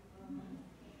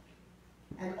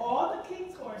 And all the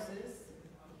king's horses,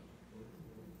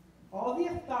 all the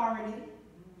authority,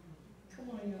 come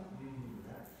on y'all,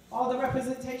 all the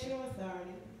representational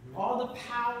authority, all the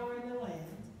power in the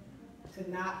land could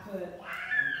not put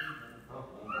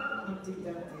Humpty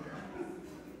Dumpty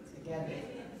together.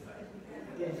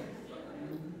 Again.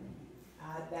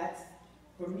 That's,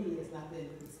 for me, is not the end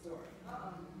of the story.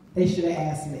 They should have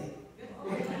asked me.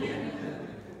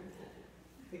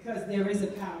 Because there is a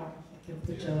power that can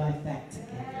put your life back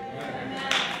together.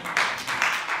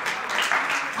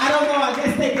 I don't know, I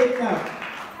guess they didn't know.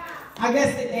 I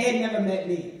guess that they had never met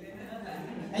me.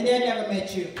 And they had never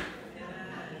met you.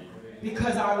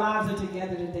 Because our lives are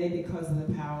together today because of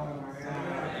the power of our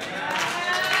God.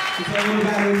 Is there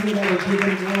anybody here that will give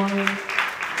him glory?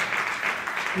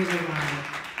 Give him honor.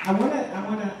 I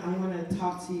want to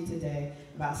talk to you today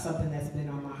about something that's been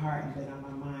on my heart and been on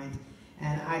my mind.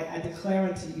 And I declare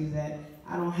unto you that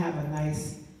I don't have a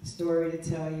nice story to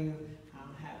tell you.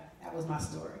 That was my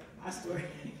story. My story.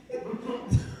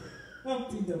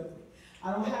 Humpty Dumpty.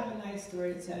 I don't have a nice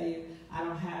story to tell you. I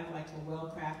don't have like a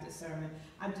well-crafted sermon.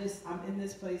 I'm in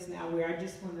this place now where I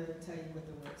just want to tell you what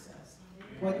the word says.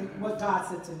 What God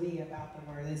said to me about the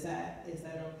word. Is that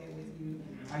okay with you?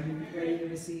 Are you ready to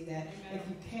receive that? If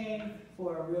you came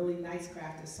for a really nice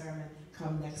crafted sermon,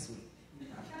 come next week.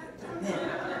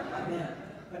 Amen.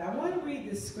 But I want to read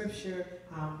this scripture.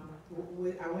 I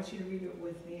want you to read it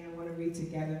with me. I want to read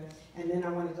together. And then I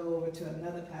want to go over to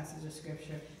another passage of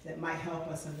scripture that might help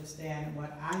us understand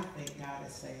what I think God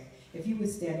is saying. If you would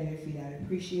stand on your feet, I'd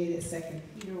appreciate it. 2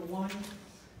 Peter 1.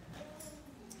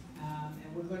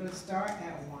 And we're going to start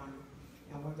at 1.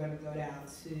 And we're going to go down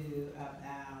to about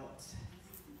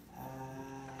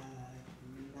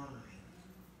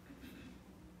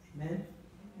 9. Amen?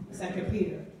 2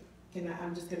 Peter.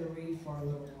 I'm just going to read for a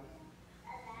little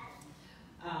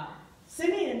while.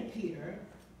 Simeon Peter,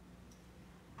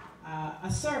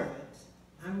 a servant,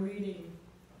 I'm reading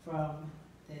from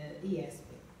the ESV,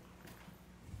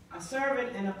 a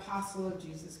servant and apostle of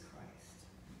Jesus Christ,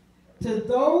 to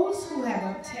those who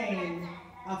have obtained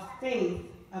a faith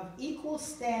of equal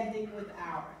standing with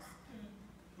ours.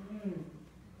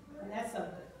 And that's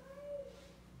something.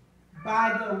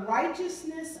 By the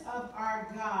righteousness of our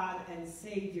God and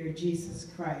Savior Jesus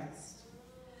Christ.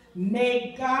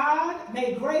 May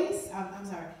grace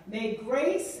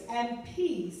and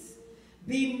peace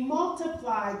be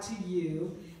multiplied to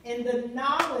you in the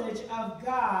knowledge of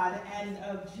God and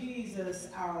of Jesus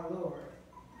our Lord.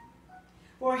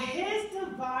 For his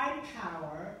divine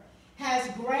power has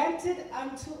granted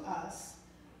unto us,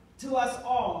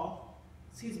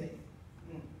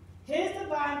 his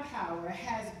divine power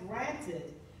has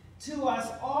granted to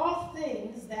us all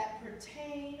things that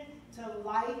pertain to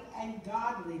life and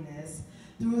godliness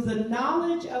through the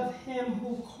knowledge of him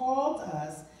who called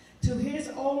us to his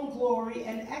own glory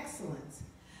and excellence,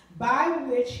 by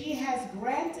which he has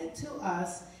granted to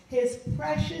us his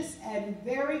precious and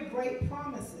very great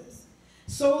promises,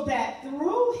 so that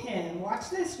through him, watch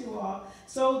this you all,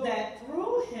 so that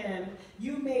through him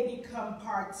you may become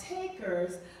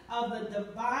partakers of the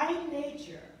divine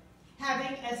nature,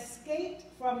 having escaped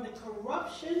from the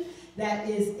corruption that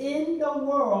is in the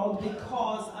world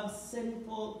because of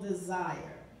sinful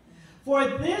desire. For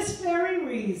this very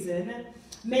reason,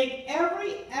 make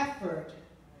every effort,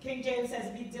 King James says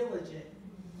be diligent,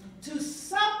 to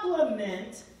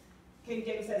supplement, King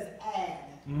James says add,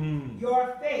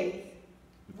 your faith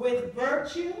with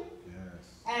virtue,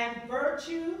 and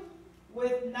virtue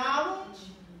with knowledge,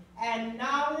 and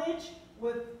knowledge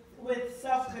with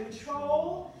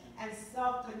self-control, and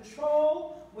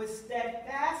self-control, with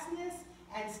steadfastness,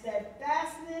 and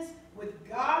steadfastness with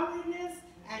godliness,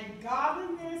 and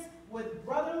godliness with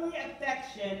brotherly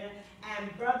affection,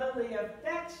 and brotherly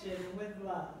affection with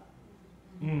love.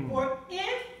 For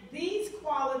if these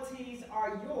qualities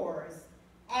are yours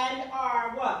and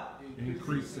are what?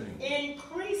 Increasing.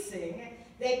 Increasing,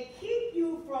 they keep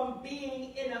you from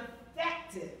being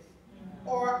ineffective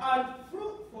or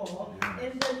unfruitful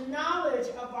in the knowledge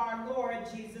of our Lord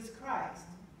Jesus Christ.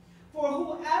 For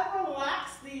whoever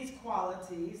lacks these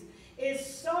qualities is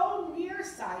so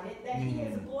nearsighted that he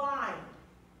is blind,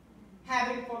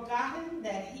 having forgotten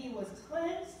that he was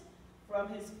cleansed from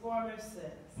his former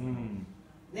sins.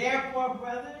 Therefore,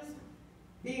 brothers,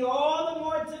 be all the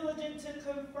more diligent to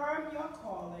confirm your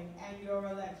calling and your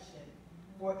election.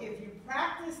 For if you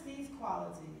practice these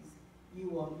qualities, you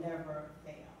will never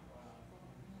fail.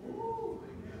 Ooh.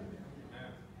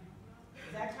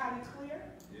 Is that kind of clear?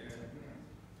 Yeah.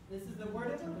 This is the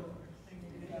word of the Lord.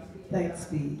 Thanks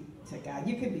be to God.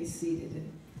 You can be seated, and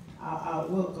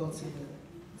we'll go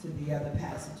to the other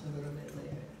passage a little bit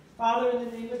later. Father, in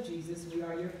the name of Jesus, we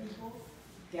are your people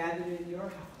gathered in your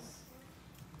house.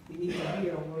 We need to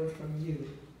hear a word from you.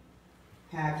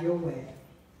 Have your way.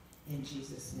 In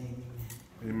Jesus' name,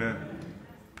 amen.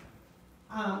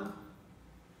 Amen.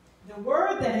 The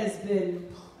word that has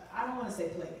been, I don't want to say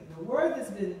plaguing, the word that's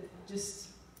been just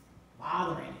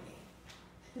bothering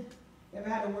me. Ever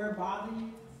had a word bother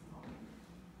you?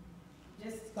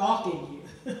 Just stalking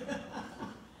you.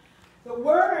 The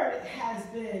word has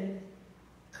been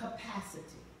capacity.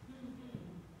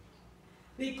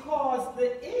 Because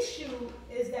the issue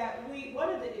is that one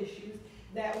of the issues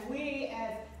that we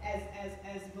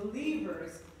as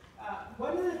believers,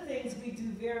 one of the things we do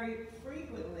very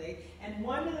frequently, and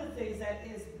one of the things that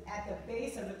is at the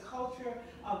base of the culture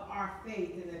of our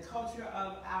faith and the culture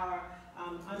of our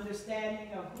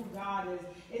understanding of who God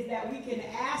is that we can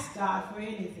ask God for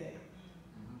anything.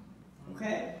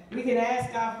 Okay? We can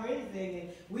ask God for anything, and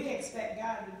we expect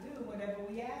God to do whatever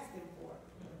we ask him for.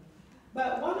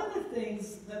 But one of the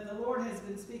things that the Lord has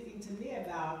been speaking to me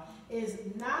about is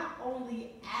not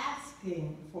only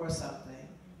asking for something,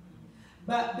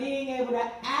 but being able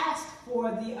to ask for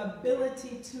the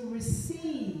ability to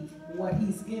receive what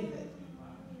he's given.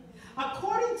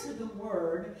 According to the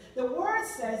word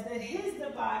says that his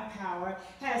divine power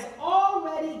has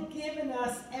already given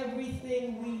us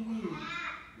everything we need.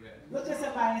 Look at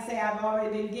somebody and say, I've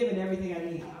already been given everything I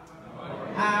need.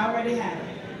 I already have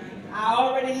it. I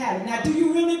already have it. Now, do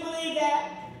you really believe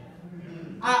that?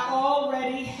 I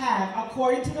already have,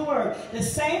 according to the word. The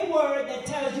same word that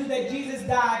tells you that Jesus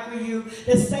died for you.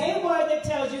 The same word that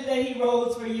tells you that he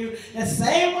rose for you. The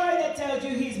same word that tells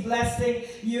you he's blessing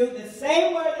you. The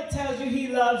same word that tells you he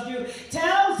loves you.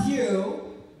 Tells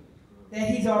you that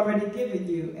he's already given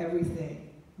you everything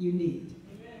you need.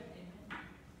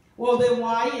 Well, then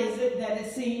why is it that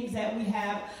it seems that we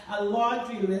have a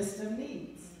laundry list of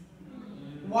needs?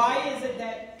 Why is it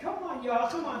that, come on, y'all,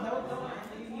 come on,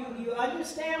 you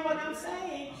understand what I'm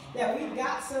saying? That we've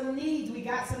got some needs, we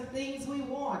got some things we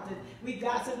want, and we've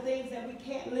got some things that we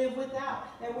can't live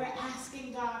without, that we're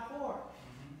asking God for.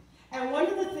 And one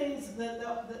of the things that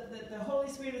the Holy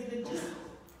Spirit has been just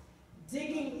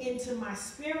digging into my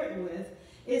spirit with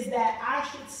is that I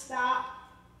should stop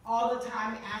all the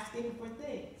time asking for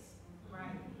things.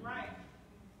 Right.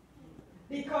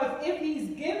 Because if he's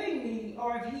giving me,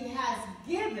 or if he has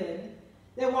given,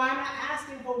 then why am I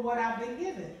asking for what I've been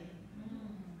given?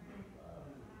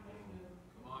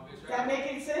 Is that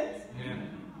making sense? Yeah.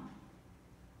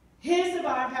 His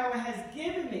divine power has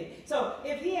given me. So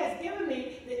if he has given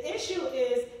me, the issue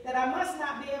is that I must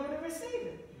not be able to receive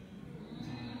it.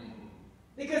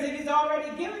 Because if he's already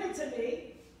given it to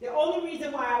me, the only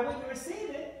reason why I wouldn't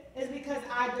receive it is because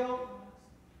I don't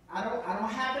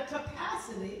have the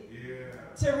capacity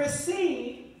to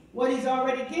receive what he's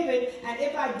already given. And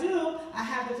if I do, I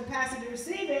have the capacity to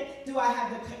receive it. Do I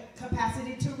have the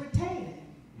capacity to retain it?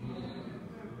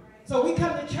 So we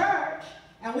come to church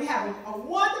and we have a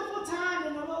wonderful time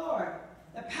in the Lord.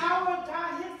 The power of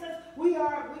God hits us. We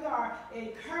are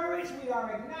encouraged. We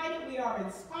are ignited. We are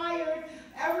inspired.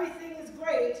 Everything is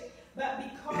great. But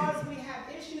because we have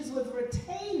issues with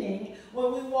retaining,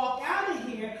 when we walk out of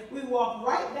here, we walk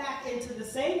right back into the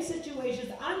same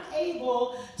situations,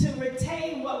 unable to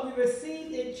retain what we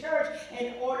received in church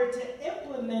in order to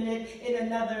implement it in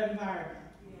another environment.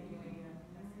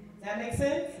 Does that make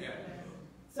sense? Yeah.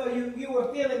 So you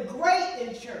were feeling great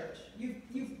in church. You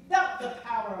felt the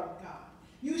power of God.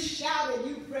 You shouted,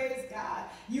 you praised God,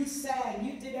 you sang,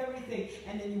 you did everything,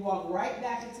 and then you walk right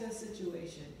back into a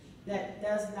situation that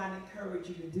does not encourage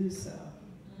you to do so.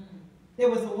 there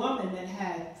was a woman that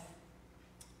had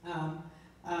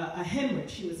a hemorrhage.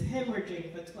 She was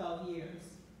hemorrhaging for 12 years.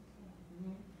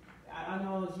 I don't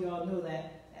know if you all know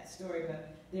that story,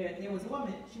 but there was a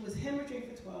woman, she was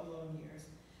hemorrhaging for 12 long years.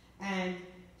 And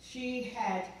she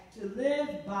had to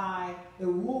live by the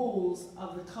rules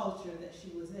of the culture that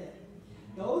she was in.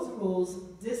 Those rules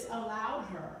disallowed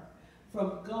her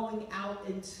from going out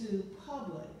into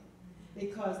public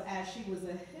because as she was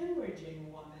a hemorrhaging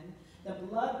woman, the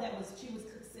blood she was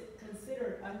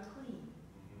considered unclean.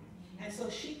 And so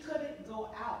she couldn't go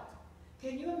out.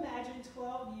 Can you imagine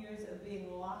 12 years of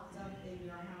being locked up in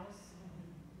your house?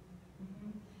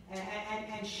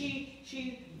 And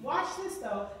she watch this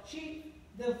though,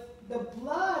 the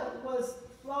blood was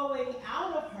flowing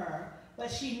out of her,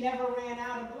 but she never ran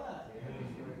out of blood.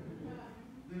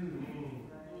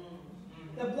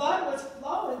 The blood was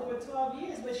flowing for 12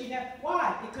 years, but she never,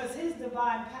 why? Because his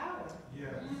divine power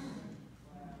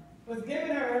was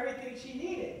giving her everything she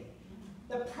needed.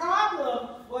 The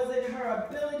problem was in her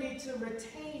ability to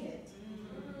retain it.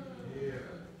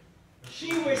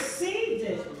 She received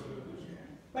it,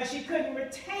 but she couldn't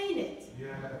retain it.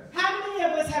 How many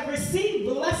of us have received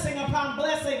blessing upon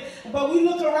blessing, but we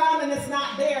look around and it's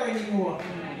not there anymore?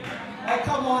 Oh,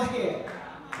 come on here.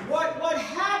 What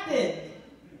happened?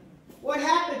 What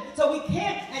happened? So we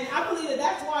can't, and I believe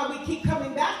that's why we keep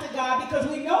coming back to God, because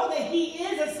we know that He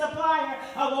is a supplier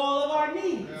of all of our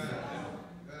needs.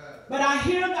 But I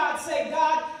hear God say,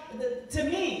 God, to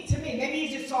me, maybe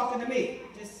He's just talking to me,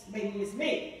 just maybe it's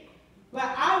me.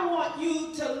 But I want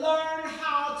you to learn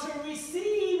how to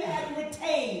receive and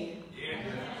retain.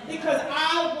 Because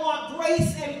I want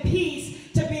grace and peace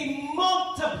to be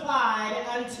multiplied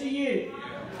unto you.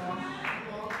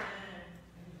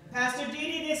 Pastor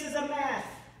Didi, this is a math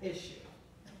issue.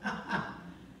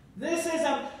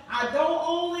 I don't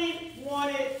only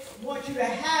want you to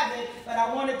have it, but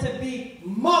I want it to be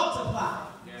multiplied.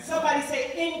 Somebody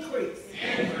say increase.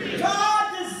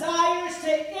 God desires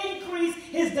to increase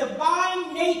His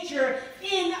divine nature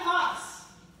in us.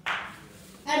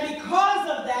 And because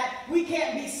of that, we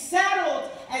can't be settled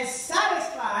and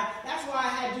satisfied. That's why I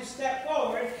had you step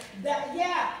forward.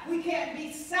 We can't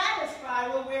be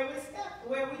satisfied with where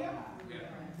we are.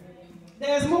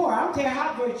 There's more. I don't care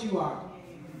how great you are.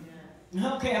 I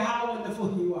don't care how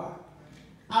wonderful you are.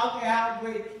 I don't care how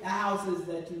great the house is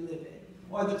that you live in,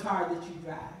 or the car that you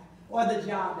drive, or the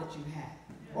job that you have,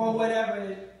 or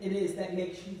whatever it is that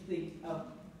makes you think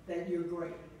of that you're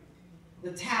great.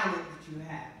 The talent that you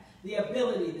have, the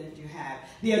ability that you have,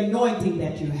 the anointing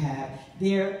that you have.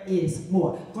 There is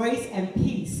more. Grace and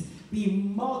peace be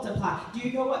multiplied. Do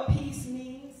you know what peace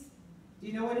means? Do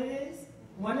you know what it is?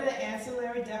 One of the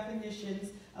ancillary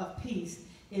definitions of peace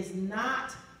is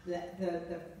not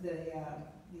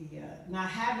not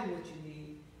having what you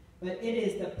need, but it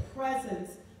is the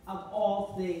presence of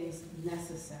all things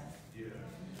necessary.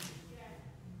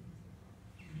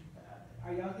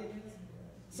 Are y'all getting this?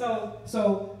 So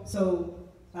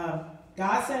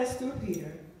God says through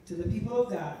Peter to the people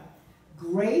of God,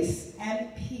 grace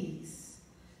and peace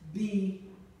be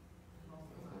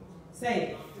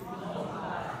saved.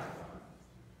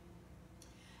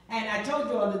 And I told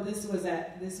you all that this was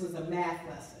a math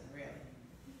lesson, really.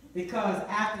 Because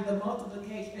after the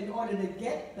multiplication, in order to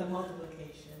get the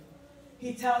multiplication,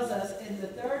 He tells us in the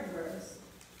 3rd verse,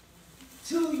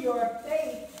 to your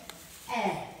faith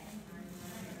add.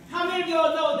 How many of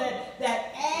y'all know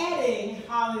that adding,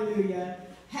 hallelujah,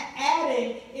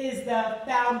 adding is the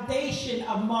foundation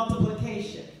of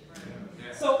multiplication.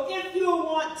 So if you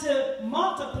want to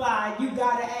multiply, you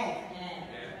got to add.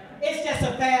 It's just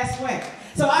a fast way.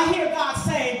 So I hear God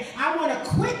saying, I want to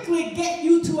quickly get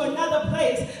you to another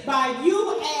place by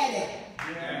you adding.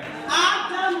 I've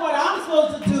done what I'm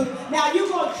supposed to do. Now you're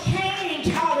going to change,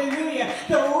 hallelujah,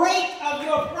 the rate of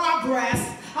your progress,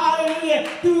 hallelujah,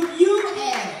 through you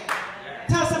adding.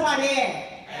 Tell somebody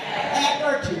add.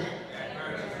 Add virtue.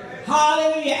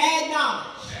 Hallelujah. Add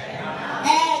knowledge.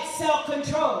 Add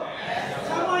self-control.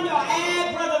 Come on, y'all.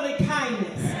 Add brotherly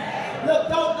kindness. Look,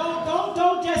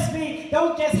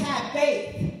 don't just have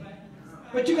faith,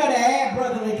 but you got to add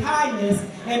brotherly kindness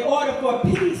in order for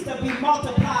peace to be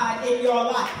multiplied in your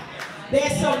life.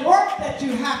 There's some work that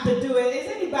you have to do. Is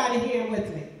anybody here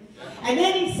with me? And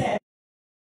then He said,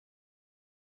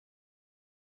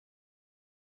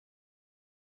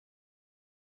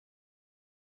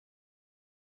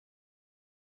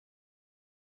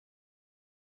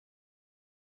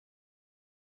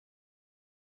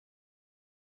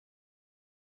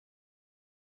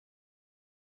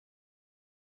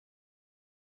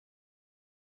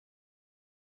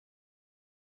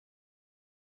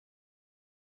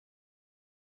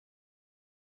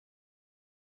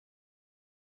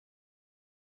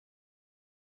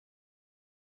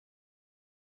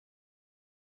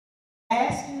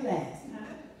 Ask you last.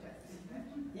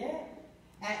 Yeah.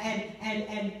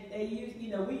 And they used,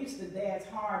 we used to dance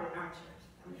hard in our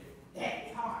church.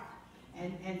 Dance hard.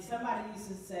 And somebody used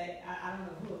to say, I don't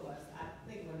know who it was, I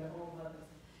think one of the old mothers,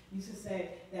 used to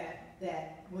say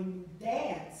that when you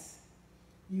dance,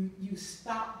 you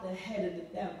stop the head of the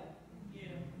devil.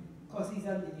 Because he's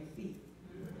under your feet.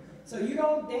 So you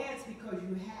don't dance because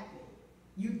you're happy.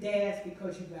 You dance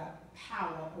because you got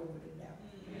power over the devil.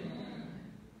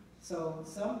 So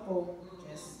some folk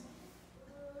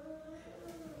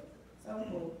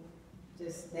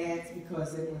just dance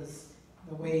because it was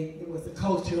the way, it was the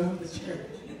culture of the church.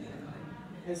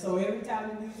 And so every time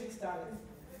the music started,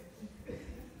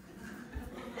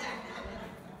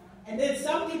 and then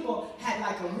some people had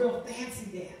like a real fancy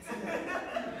dance.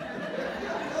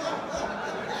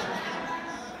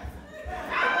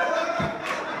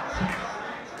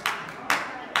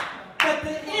 But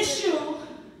the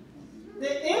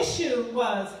issue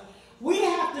was we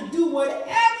have to do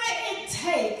whatever it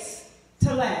takes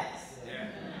to last.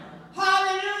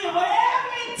 Hallelujah.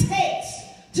 Whatever it takes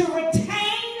to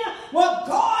retain what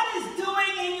God is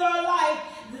doing in your life,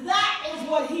 that is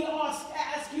what he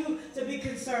asks you to be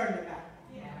concerned about.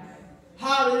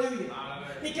 Hallelujah.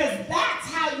 Because that's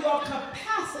how your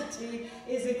capacity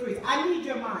is increased. I need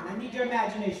your mind. I need your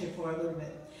imagination for a little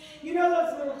bit. You know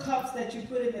those little cups that you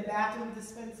put in the bathroom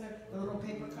dispenser? The little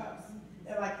paper cups?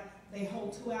 They're like, they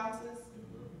hold 2 ounces.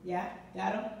 Yeah?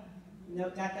 Got them? No,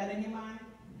 got that in your mind?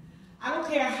 I don't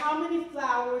care how many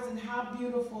flowers and how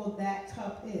beautiful that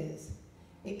cup is.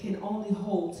 It can only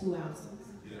hold 2 ounces.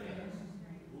 Yeah.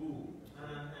 Ooh,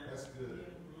 that's good.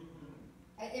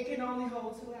 It can only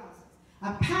hold 2 ounces.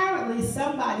 Apparently,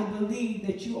 somebody believed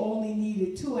that you only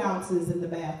needed 2 ounces in the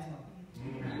bathroom.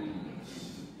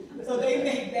 So they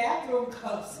made bathroom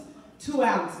cups 2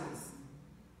 ounces.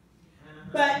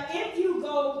 But if you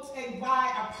go and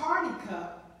buy a party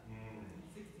cup,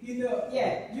 you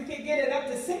can get it up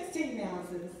to 16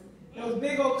 ounces. Those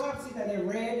big old cups, they're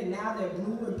red and now they're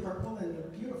blue and purple and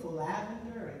they're beautiful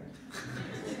lavender and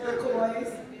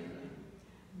turquoise.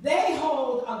 They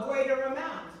hold a greater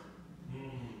amount.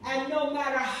 And no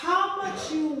matter how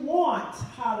much you want,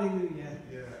 hallelujah,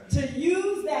 to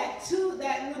use that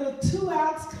little 2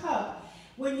 ounce cup,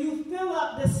 when you fill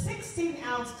up the 16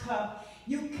 ounce cup,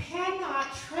 you cannot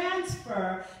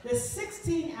transfer the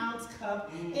 16 ounce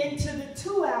cup into the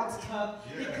 2 ounce cup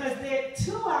because their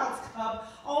 2 ounce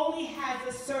cup only has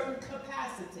a certain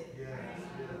capacity.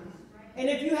 And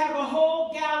if you have a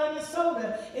whole gallon of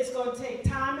soda, it's going to take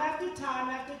time after time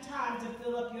after time to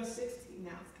fill up your 16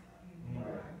 ounce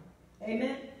cup.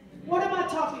 Amen? What am I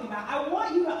talking about? I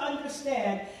want you to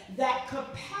understand that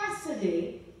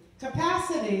capacity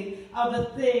of a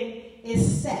thing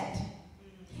is set.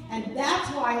 And that's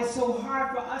why it's so hard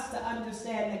for us to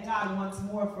understand that God wants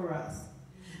more for us.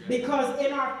 Because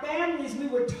in our families, we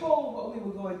were told what we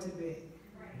were going to be.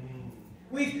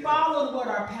 We followed what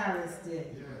our parents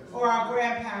did or our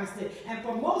grandparents did. And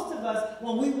for most of us,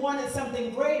 when we wanted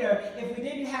something greater, if we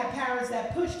didn't have parents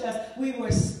that pushed us, we were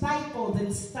stifled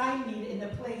and stymied in the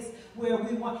place where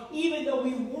we want, even though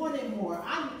we wanted more.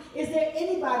 Is there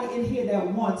anybody in here that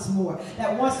wants more,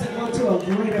 that wants to go to a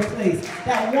greater place,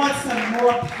 that wants some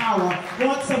more power,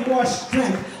 wants some more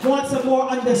strength, wants some more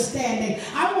understanding?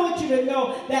 I want you to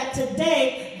know that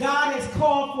today God has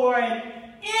called for an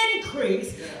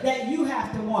increase that you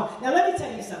have to want. Now let me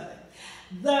tell you something.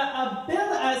 The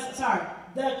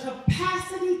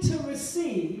capacity to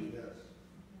receive,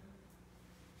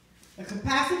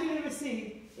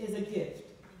 is a gift.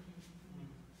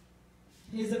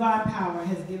 His divine power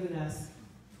has given us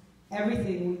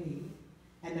everything we need.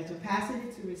 And the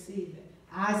capacity to receive it,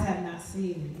 eyes have not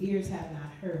seen, and ears have not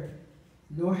heard,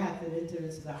 nor hath it entered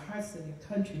into the hearts of your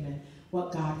countrymen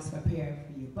what God has prepared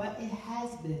for you. But it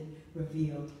has been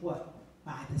revealed, what?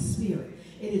 By the Spirit.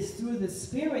 It is through the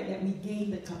Spirit that we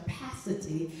gain the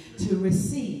capacity to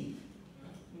receive.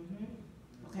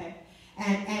 Okay?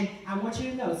 And I want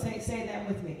you to know, say that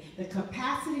with me. The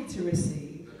capacity to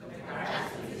receive,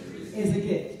 is a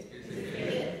gift.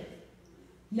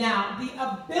 Now, the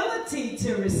ability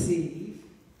to receive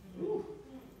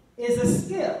is a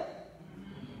skill.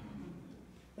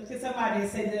 Look at somebody and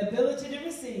say, the ability to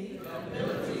receive,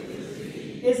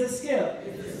 is a skill.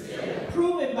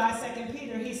 Proven by 2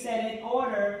 Peter, he said in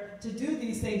order to do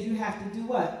these things, you have to do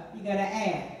what? You got to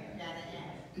add.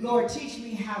 Lord, teach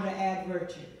me how to add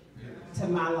virtue to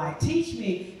my life. Teach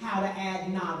me how to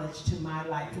add knowledge to my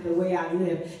life, to the way I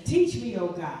live. Teach me, oh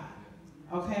God.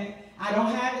 Okay? I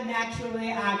don't have it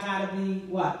naturally. I got to be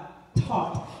what?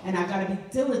 Taught. And I got to be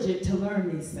diligent to learn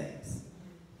these things.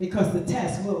 Because the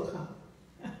test will come.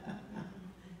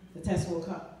 The test will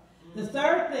come. The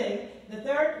third way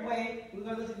we're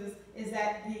going to look at this is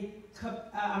that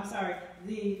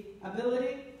the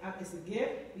ability, it's a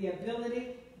gift, the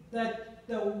ability, the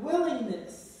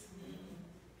willingness.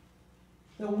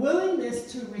 The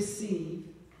willingness to receive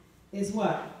is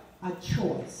what? A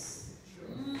choice.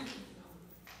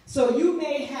 So you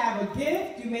may have a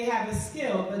gift, you may have a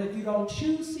skill, but if you don't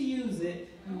choose to use it,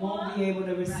 you won't be able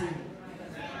to receive it.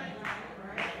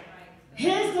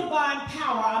 His divine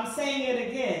power, I'm saying it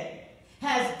again,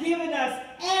 has given us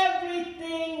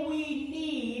everything we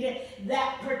need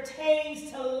that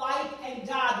pertains to life and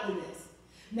godliness.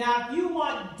 Now, if you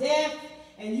want death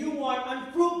and you want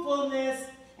unfruitfulness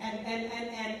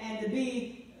and to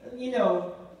be,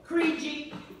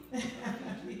 creepy,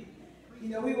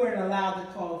 we weren't allowed to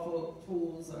call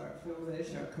fools or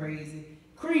foolish or crazy.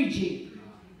 Creepy.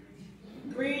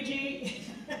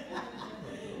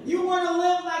 You want to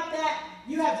live like that?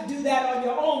 You have to do that on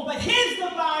your own. But his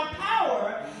divine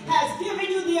power has given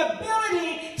you the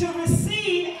ability to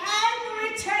receive and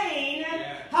retain,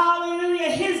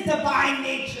 hallelujah, his divine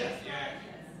nature.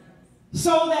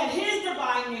 So that his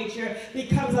divine nature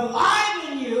becomes alive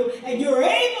in you and you're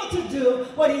able to do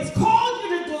what he's called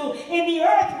you to do in the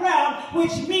earth realm,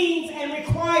 which means and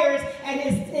requires and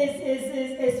is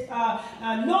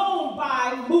known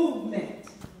by movement.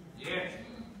 Yes.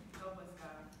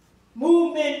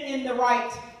 Movement in the right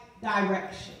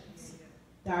directions.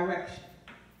 Direction.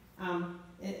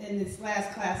 In this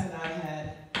last class that I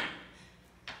had,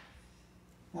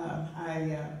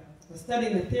 I was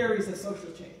studying the theories of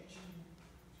social change.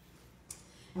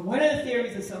 And one of the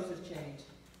theories of social change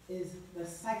is the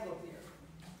cycle theory.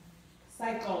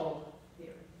 Cycle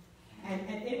theory. And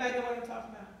anybody know what I'm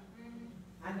talking about?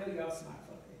 I know y'all smart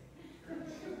folk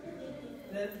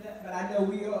there. But I know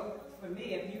we are, for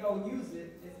me, if you don't use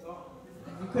it, it's gone.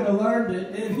 You could have learned it,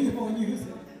 and if you don't use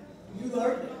it, you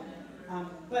learned it.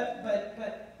 But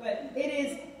it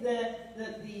is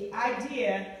the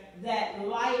idea that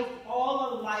life, all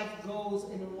of life goes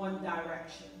in one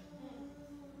direction.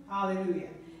 Hallelujah.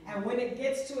 And when it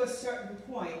gets to a certain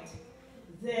point,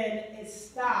 then it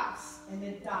stops and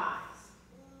it dies.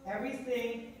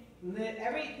 Everything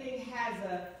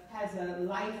has a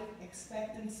life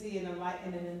expectancy and a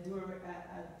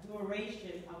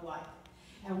duration of life.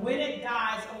 And when it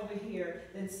dies over here,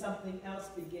 then something else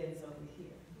begins over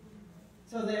here.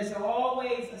 So there's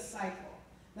always a cycle.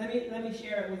 Let me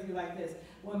share it with you like this.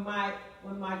 When my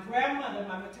grandmother,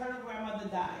 my maternal grandmother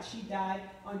died, she died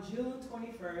on June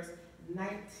 21st,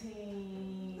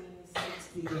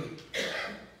 1968.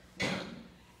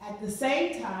 At the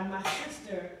same time, my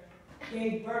sister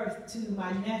gave birth to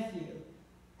my nephew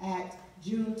on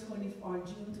June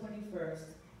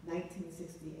 21st,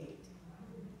 1968.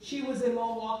 She was in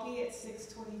Milwaukee at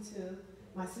 6:22.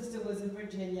 My sister was in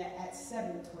Virginia at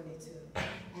 7:22.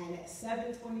 And at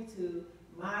 7:22,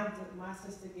 my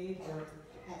sister gave birth.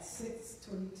 At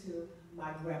 6:22,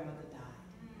 my grandmother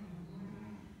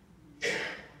died.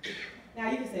 Now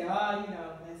you can say, oh,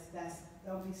 that's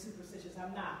don't be superstitious.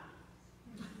 I'm not.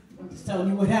 I'm just telling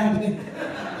you what happened.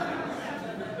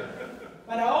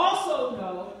 But I also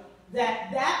know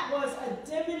that was a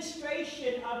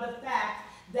demonstration of the fact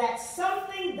that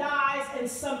something dies and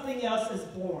something else is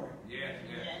born.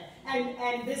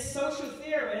 And this social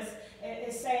theorist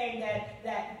is saying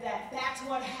that's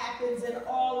what happens in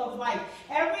all of life.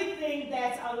 Everything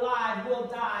that's alive will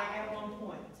die at one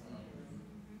point.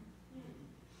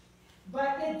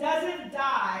 But it doesn't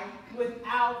die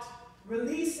without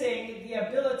releasing the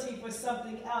ability for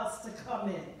something else to come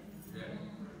in. Yeah.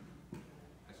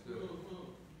 That's good.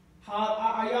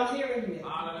 Are y'all hearing me?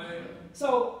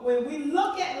 So when we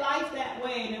look at life that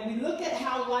way, and we look at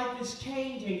how life is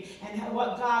changing and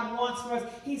what God wants for us,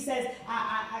 he says,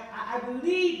 I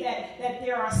believe that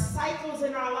there are cycles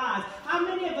in our lives. How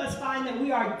many of us find that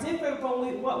we are different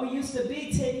from what we used to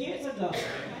be 10 years ago?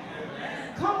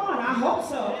 Come on, I hope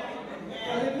so.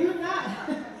 But if you're not,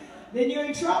 then you're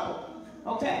in trouble,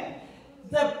 okay?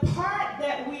 The part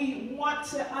that we want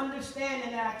to understand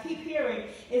and that I keep hearing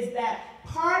is that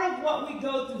part of what we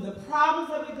go through, the problems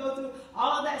that we go through,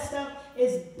 all of that stuff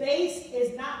is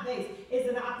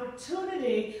an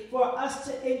opportunity for us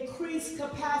to increase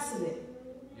capacity.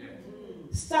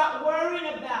 Stop worrying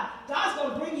about, God's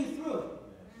going to bring you through it.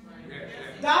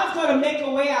 God's going to make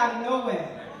a way out of nowhere.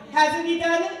 Hasn't he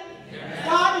done it?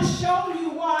 God has shown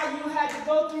you why you had to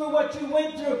go through what you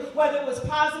went through, whether it was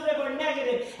positive or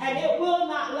negative, and it will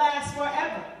not last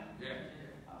forever.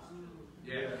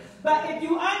 But if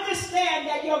you understand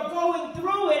that you're going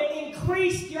through it,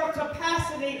 increase your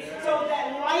capacity so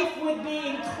that life would be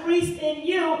increased in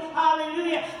you.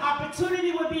 Hallelujah.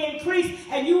 Opportunity would be increased,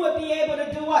 and you would be able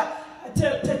to do what?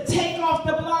 To take off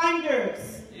the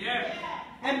blinders. Yeah.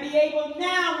 And be able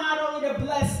now not only to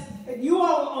bless, you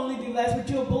will only be blessed, but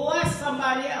you'll bless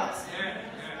somebody else.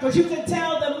 Because you can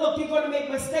tell them, look, you're going to make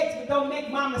mistakes, but don't make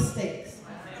my mistakes.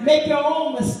 Make your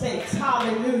own mistakes.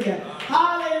 Hallelujah.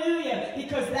 Hallelujah.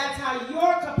 Because that's how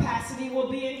your capacity will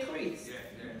be increased.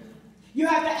 You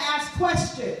have to ask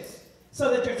questions so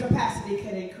that your capacity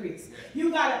can increase.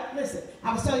 You got to, listen,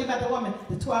 I was telling you about the woman,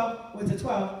 the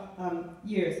 12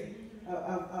 years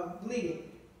of bleeding.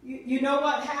 You know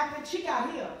what happened? She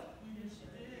got healed.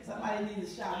 Somebody needs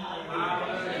to shout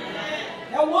hallelujah.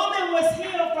 The woman was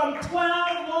healed from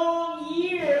 12 long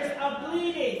years of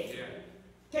bleeding.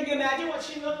 Can you imagine what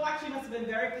she looked like? She must have been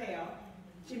very pale.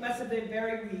 She must have been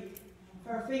very weak.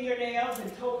 Her fingernails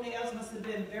and toenails must have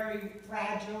been very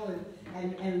fragile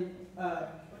and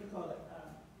what do you call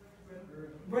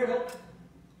it? Brittle.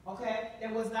 Okay?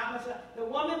 There was not much. The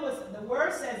woman was, the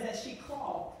word says that she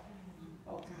crawled.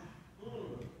 Oh God.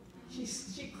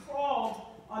 She crawled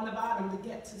on the bottom to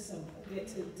get to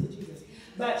Jesus.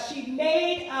 But she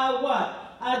made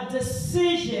a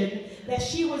decision that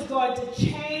she was going to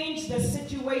change the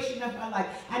situation of her life.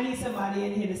 I need somebody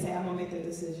in here to say, I'm going to make a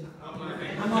decision. I'm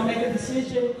going to make a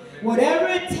decision. Whatever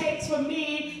it takes for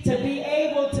me to be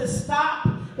able to stop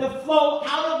the flow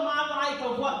out of my life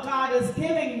of what God is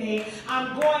giving me,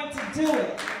 I'm going to do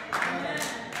it.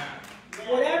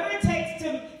 Whatever it takes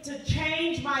to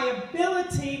change my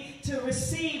ability to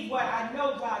receive what I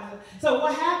know God does. So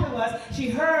what happened was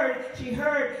she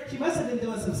must have been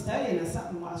doing some studying or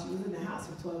something while she was in the house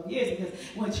for 12 years, because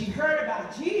when she heard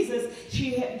about Jesus,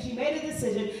 she made a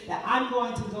decision that I'm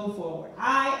going to go forward.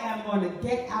 I am going to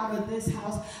get out of this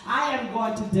house. I am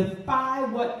going to defy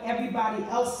what everybody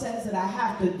else says that I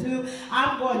have to do.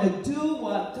 I'm going to do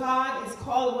what God is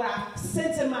calling, what I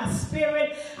sense in my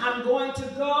spirit. I'm going to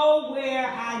go where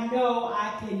I know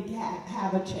I can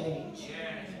have a change.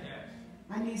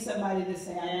 I need somebody to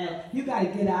say, I know. You got to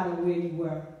get out of where you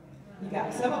were.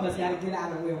 Some of us got to get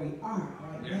out of where we are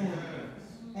right now.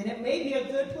 And it may be a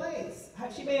good place.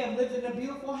 She may have lived in a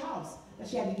beautiful house, but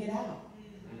she had to get out.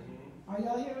 Are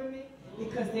y'all hearing me?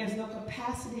 Because there's no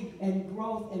capacity and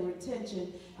growth and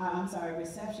retention,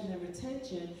 reception and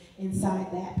retention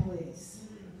inside that place.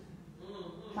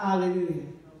 Hallelujah.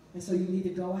 And so you need to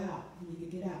go out. You need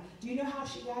to get out. Do you know how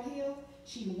she got healed?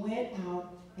 She went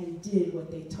out and did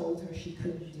what they told her she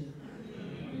couldn't do.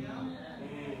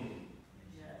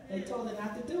 They told her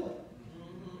not to do it.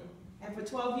 And for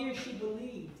 12 years she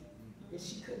believed that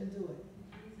she couldn't do it.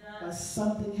 But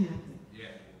something happened.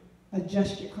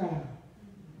 Adjust your crown.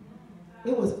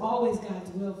 It was always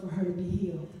God's will for her to be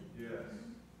healed.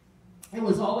 It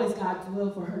was always God's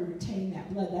will for her to retain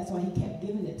that blood. That's why he kept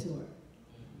giving it to her.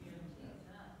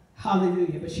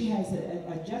 Hallelujah. But she has to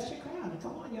adjust your crown.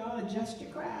 Come on, y'all, adjust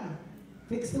your crown.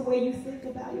 Fix the way you think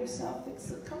about yourself.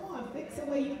 Come on, fix the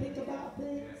way you think about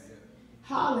things.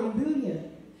 Hallelujah.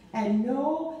 And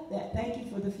know that, thank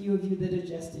you for the few of you that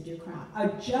adjusted your crown.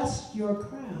 Adjust your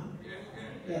crown.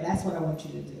 Yeah, that's what I want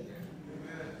you to do.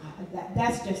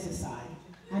 That's just a sign.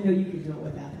 I know you can do it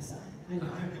without a sign. I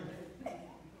know.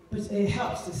 But it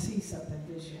helps to see something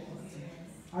visual.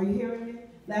 Are you hearing me?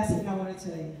 Last thing I want to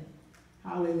tell you.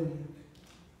 Hallelujah.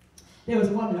 There was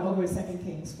a woman over in 2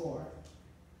 Kings 4.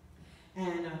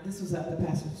 And this was the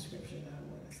passage of scripture that I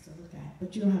want us to look at.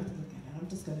 But you don't have to look at it. I'm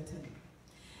just going to tell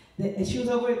you. And she was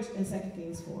over in 2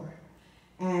 Kings 4.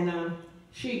 And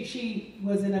she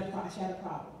was in she had a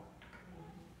problem.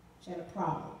 She had a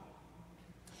problem.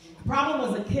 The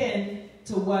problem was akin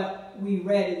to what we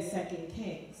read in 2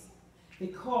 Kings.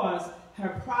 Because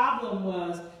her problem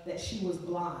was that she was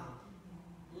blind.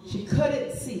 She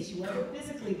couldn't see. She wasn't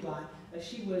physically blind, but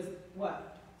she was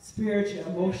what? Spiritually,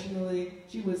 emotionally.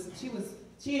 She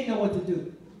didn't know what to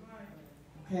do.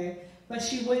 Okay? But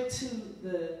she went to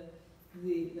the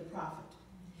prophet.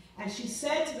 And she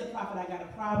said to the prophet, I got a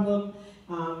problem.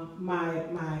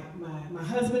 My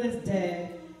husband is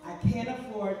dead. I can't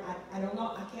afford, I don't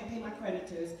know, I can't pay my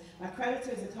creditors. My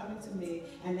creditors are coming to me,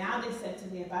 and now they said to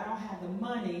me, if I don't have the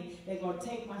money, they're going to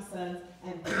take my sons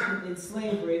and put them in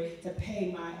slavery to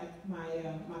pay my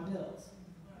bills.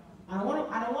 I don't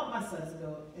want my sons to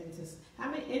go into,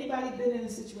 anybody been in a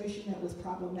situation that was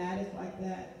problematic like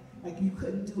that? Like you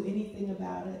couldn't do anything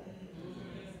about it?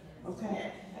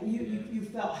 Okay? You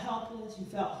felt helpless, you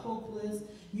felt hopeless,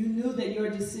 you knew that your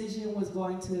decision was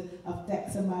going to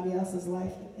affect somebody else's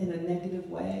life in a negative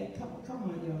way. Come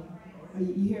on, y'all.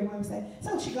 You hear what I'm saying?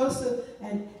 So she goes to,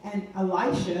 and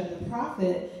Elisha, the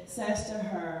prophet, says to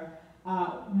her,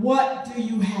 what do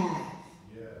you have?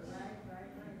 Yes.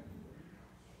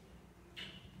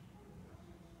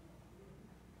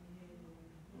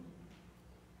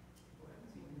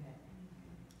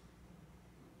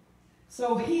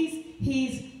 So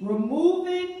he's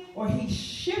removing or he's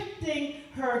shifting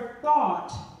her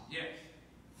thought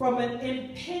from an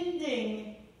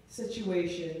impending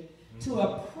situation to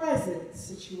a present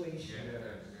situation.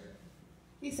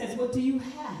 He says, what do you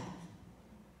have?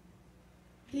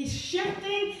 He's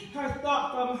shifting her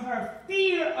thought from her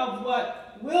fear of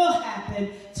what will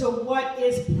happen to what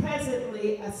is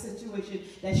presently a situation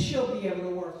that she'll be able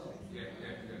to work with.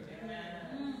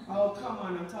 Oh, come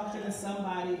on, I'm talking to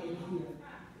somebody in here.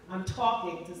 I'm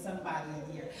talking to somebody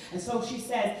in here. And so she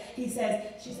says,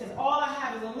 all I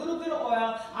have is a little bit of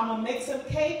oil. I'm going to make some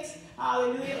cakes,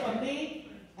 hallelujah, for me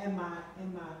and my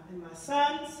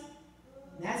sons.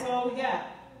 And that's all we got.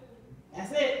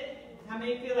 That's it. How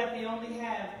many feel like they only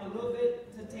have a little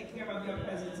bit to take care of your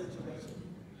present situation?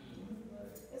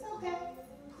 It's okay.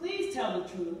 Please tell the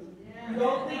truth. You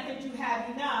don't think that you have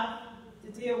enough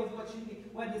to deal with what you need.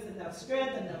 Whether it's enough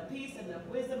strength, enough peace, enough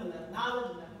wisdom, enough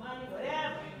knowledge, enough money,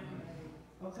 whatever.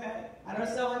 Okay? I don't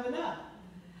sell him enough.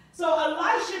 So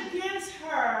Elisha gives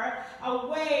her a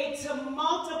way to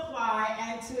multiply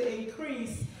and to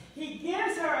increase. He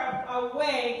gives her a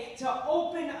way to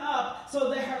open up so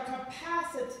that her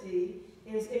capacity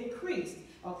is increased.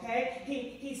 Okay?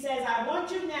 He says, I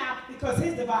want you now, because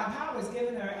his divine power has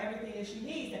given her everything that she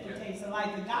needs that pertains to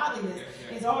life and godliness.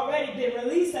 It's already been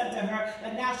released unto her,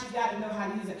 but now she's got to know how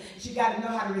to use it. She's got to know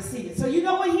how to receive it. So you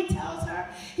know what he tells her?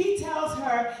 He tells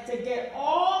her to get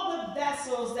all the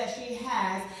vessels that she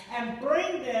has and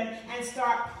bring them and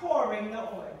start pouring the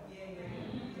oil.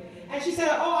 And she said,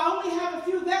 oh, I only have a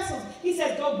few vessels. He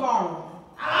said, go borrow them.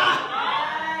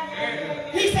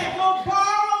 He said, go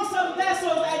borrow some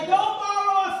vessels and don't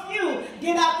borrow a few.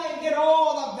 Get out there and get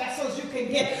all the vessels you can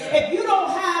get. If you don't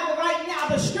have right now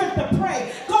the strength to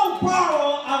pray, go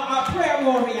borrow a prayer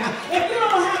warrior. If you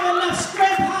don't have enough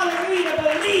strength, hallelujah, to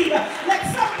believe, let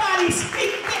somebody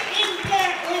speak in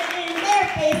their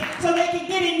face so they can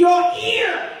get in your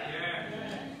ear.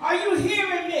 Are you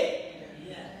hearing me?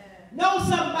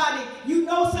 You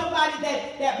know somebody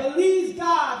that believes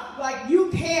God like you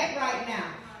can't right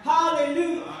now.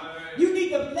 Hallelujah. You need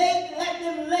to let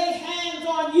them lay hands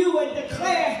on you and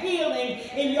declare healing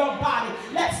in your body.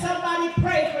 Let somebody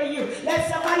pray for you.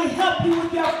 Let somebody help you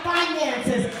with your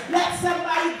finances. Let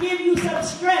somebody give you some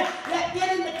strength.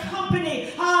 Get in the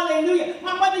company. Hallelujah.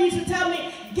 My mother used to tell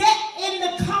me, get in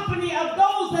the company of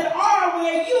those that are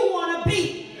where you want to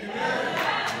be.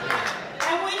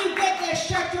 And when you get there,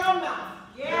 shut your mouth.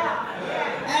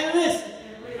 And listen.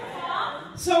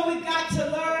 So we got to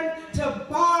learn to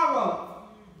borrow.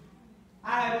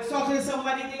 I was talking to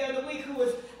somebody the other week who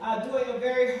was doing a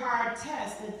very hard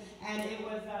test, and it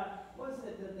was, what was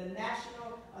it, the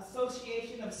National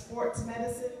Association of Sports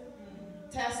Medicine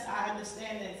test. I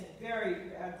understand that it's a very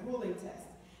grueling test.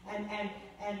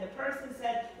 And the person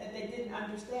said that they didn't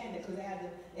understand it because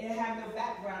they didn't have no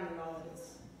background in all of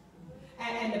this.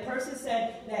 And the person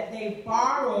said that they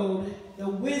borrowed the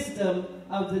wisdom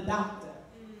of the doctor.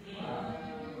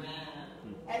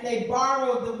 And they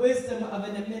borrowed the wisdom of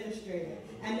an administrator.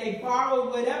 And they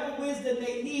borrowed whatever wisdom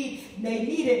they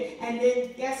needed. And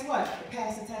then guess what? They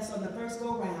passed the test on the first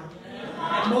go round.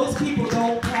 And most people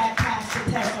don't pass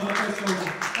the test on the first go round.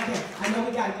 Okay, I know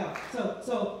we gotta go.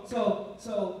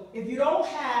 So if you don't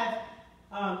have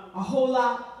a whole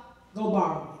lot, go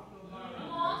borrow it.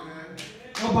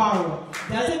 Go borrow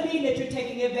it. Doesn't mean that you're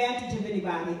taking advantage of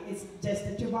anybody. It's just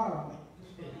that you're borrowing.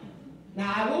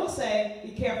 Now, I will say,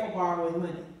 be careful borrowing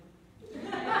money. Be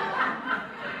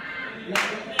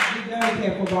very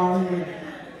careful borrowing money.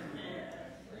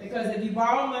 Because if you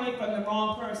borrow money from the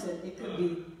wrong person, it could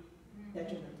be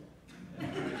detrimental.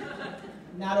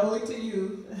 Not only to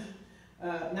you,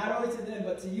 not only to them,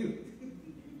 but to you.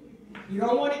 You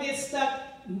don't want to get stuck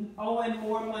owing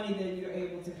more money than you're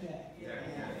able to pay.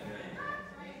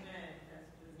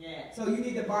 So you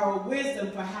need to borrow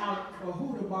wisdom for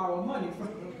who to borrow money from.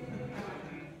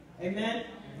 Amen.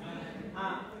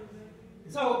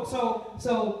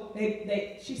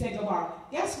 She said go borrow.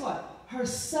 Guess what? Her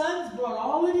sons brought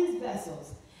all of these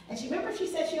vessels, and she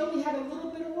said she only had a little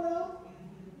bit of oil.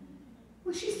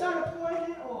 When she started pouring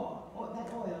that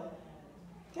oil,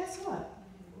 guess what?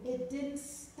 It didn't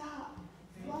stop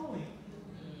flowing.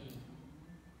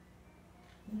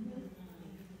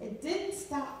 It didn't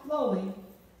stop flowing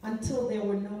until there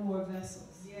were no more vessels.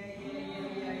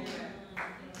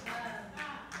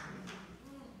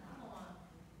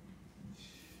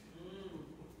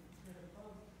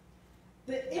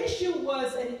 The issue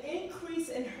was an increase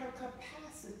in her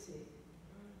capacity.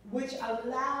 which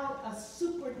allowed a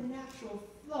supernatural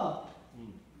flow.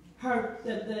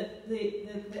 The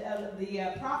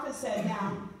prophet said,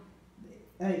 now,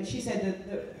 she said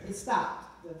it stopped.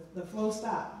 The flow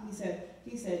stopped. He said,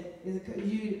 is it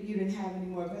you didn't have any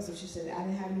more vessels? She said, I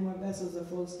didn't have any more vessels. The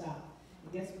flow stopped.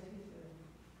 And guess what he said?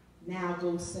 Now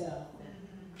go sell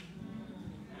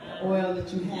the oil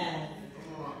that you have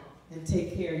and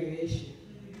take care of your issue.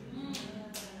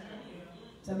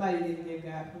 Somebody didn't give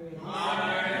God praise.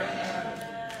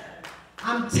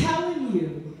 I'm telling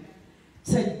you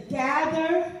to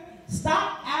gather,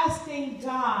 stop asking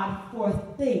God for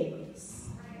things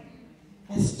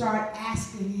and start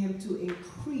asking Him to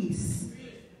increase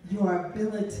your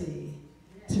ability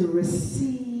to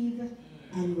receive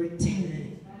and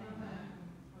retain.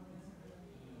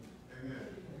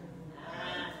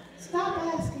 Stop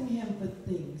asking Him for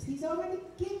things. He's already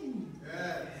given you.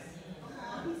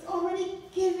 He's already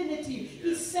given it to you.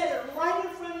 He set it right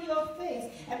in front of your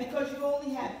face. And because you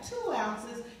only have 2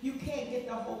 ounces, you can't get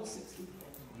the whole 64.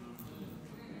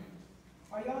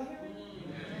 Are y'all hearing me?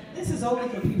 This is only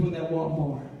for people that want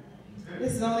more.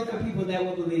 This is only for people that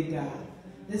will believe God.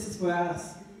 This is for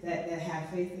us that have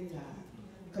faith in God.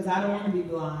 Because I don't want to be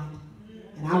blind.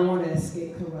 And I want to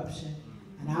escape corruption.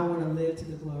 And I want to live to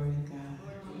the glory of God.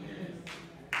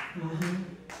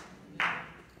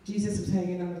 Jesus was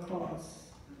hanging on the cross.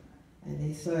 And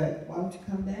they said, why don't you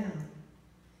come down?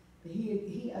 And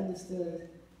he understood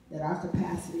that our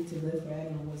capacity to live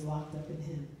forever was locked up in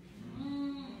Him.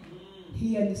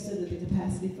 He understood that the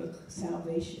capacity for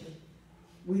salvation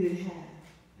we didn't have.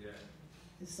 Yeah.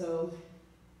 And so,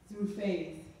 through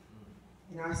faith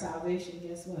in our salvation,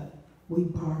 guess what? We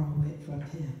borrow it from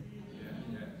Him. Yeah.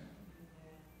 Yeah.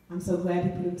 I'm so glad He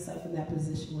put Himself in that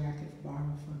position where I could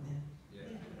borrow from Him. Yeah.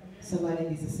 Somebody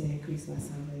needs to say, increase my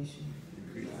salvation.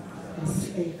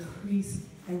 Increase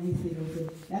everything within.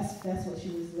 That's what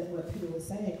Peter was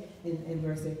saying in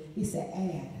verse 8. He said,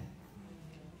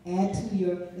 add to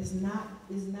your. It's not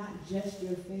just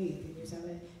your faith in your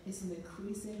salvation. It's an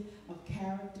increasing of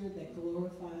character that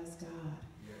glorifies God,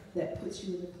 that puts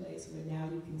you in a place where now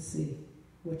you can see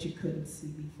what you couldn't see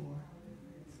before.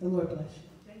 The Lord bless you.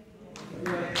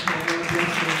 The Lord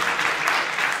bless you.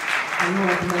 The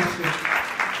Lord bless you.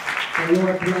 The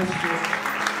Lord bless you.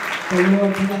 The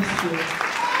Lord bless you.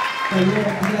 The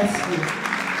Lord bless you.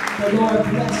 The Lord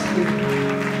bless you.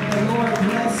 The Lord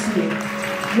bless you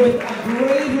with a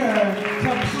greater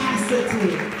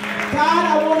capacity. God, I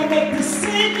want to make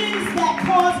decisions that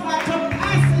cause my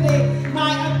capacity,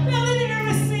 my ability to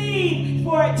receive,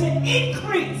 for it to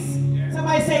increase.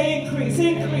 Somebody say increase,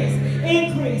 increase,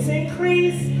 increase,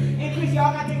 increase. Increase.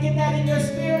 Y'all got to get that in your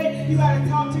spirit. You got to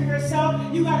talk to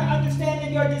yourself. You got to understand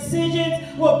that your decisions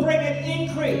will bring an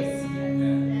increase.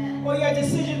 Or your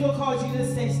decisions will cause you to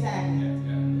stay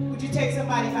stagnant. Would you take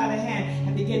somebody by the hand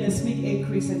and begin to speak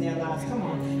increase in their lives? Come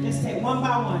on. Just take one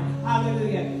by one.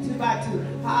 Hallelujah. 2 by 2.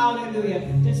 Hallelujah.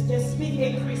 Just speak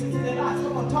increase into their lives.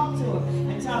 Come on. Talk to them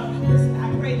and tell them, listen,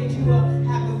 I pray that you will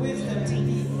have the wisdom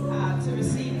to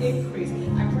receive increase.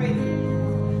 I pray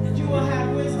that you will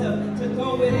have wisdom to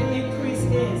go where the increase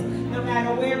is. No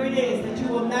matter where it is, that you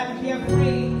will never be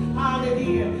afraid.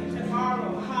 Hallelujah. To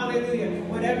borrow. Hallelujah.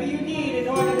 Whatever you need in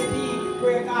order to be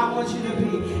where God wants you to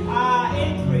be.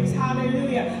 Increase.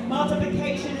 Hallelujah.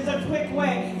 Multiplication is a quick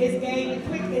way. It's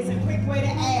a quick way to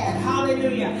add.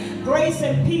 Hallelujah. Grace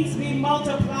and peace be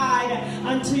multiplied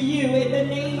unto you in the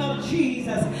name of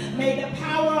Jesus. May the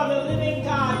power of the living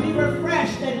God be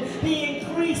refreshed and be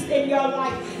increased in your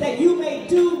life, that you may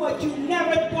do what you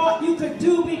never thought you could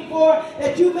do before,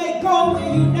 that you may go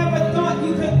where you never thought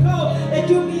you could go, that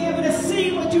you'll be able to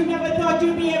see what you never thought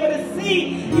you'd be able to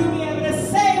see, you'll be able to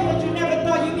say what you never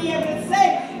thought you'd be able to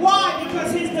say. Why?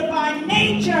 Because His divine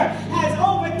nature has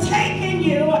overtaken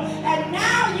you, and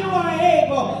now you are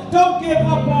able. Don't give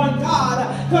up on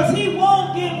God, because He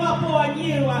won't give up on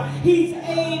you. He's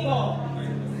able.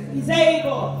 He's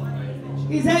able.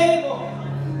 He's able.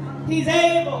 He's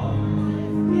able.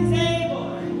 He's able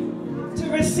to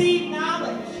receive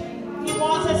knowledge. He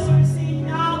wants us to receive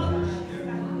knowledge.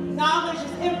 Knowledge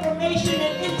is information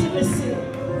and intimacy.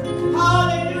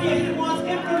 Hallelujah. He wants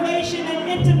information and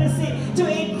intimacy to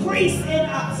increase in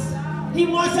us. He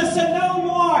wants us to know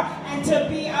more and to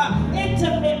be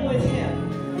intimate with Him.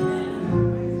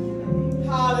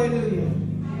 Hallelujah.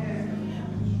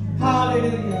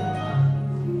 Hallelujah.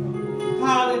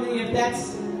 Hallelujah. If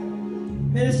that's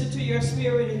minister to your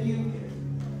spirit and you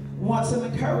want some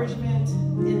encouragement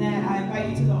in that, I invite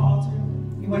you to the altar.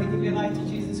 You want to give your life to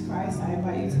Jesus Christ, I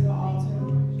invite you to the altar.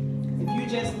 If you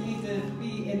just need to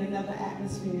be in another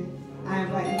atmosphere, I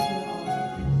invite you to the altar.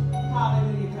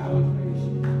 Hallelujah, God, we praise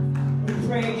you.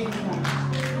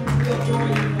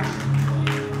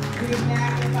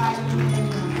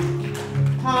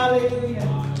 Hallelujah.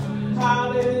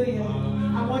 Hallelujah.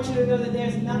 I want you to know that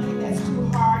there's nothing that's too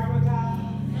hard for God.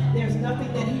 There's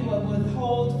nothing that he will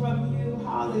withhold from you.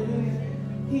 Hallelujah.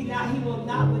 He will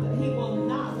not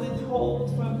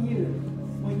withhold from you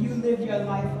when you live your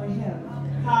life for him.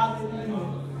 Hallelujah.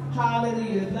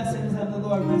 Hallelujah. The blessings of the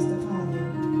Lord rest upon you.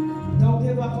 Don't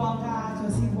give up on God,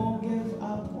 because he won't give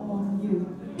up on you.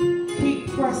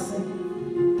 Keep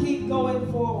pressing. Keep going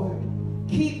forward.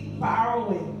 Keep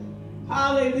borrowing.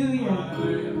 Hallelujah.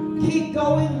 Keep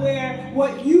going where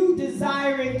what you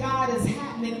desire in God is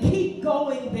happening. Keep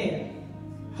going there.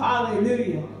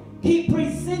 Hallelujah. Keep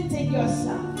presenting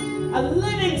yourself a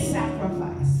living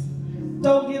sacrifice.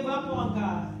 Don't give up on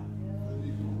God.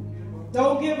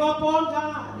 Don't give up on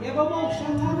God.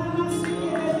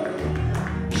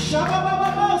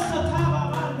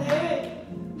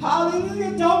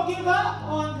 Hallelujah. Don't give up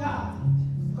on God,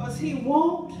 because he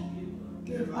won't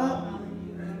give up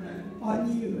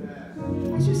on you.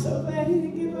 Aren't you so glad he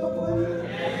didn't give up on you?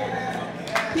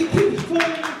 He keeps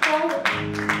pulling you forward.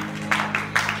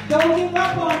 Don't give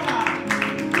up on God.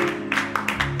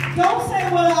 Don't say,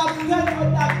 well, I've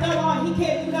done all. He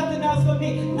can't do nothing else for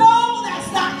me. No,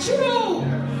 that's not true.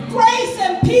 Grace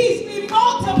and peace be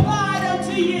multiplied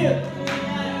unto you.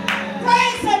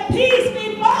 Grace and peace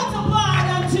be multiplied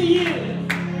unto you.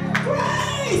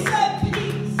 Grace and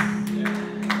peace.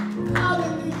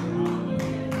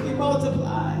 Hallelujah. Be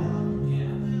multiplied.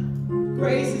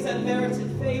 Grace is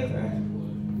unmerited favor.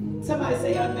 Somebody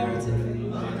say unmerited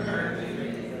favor.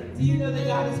 Do you know that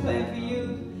God has planned for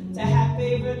you to have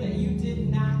favor that you did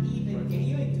not even get?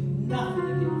 You didn't do nothing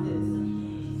to get this.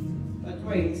 But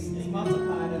grace is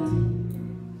multiplied unto you.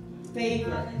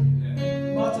 Favor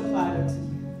multiplied unto you.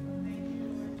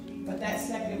 But that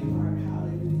second part,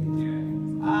 hallelujah.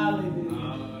 Hallelujah.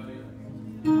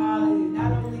 Hallelujah.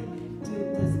 Not only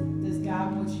does God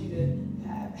want you to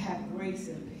have grace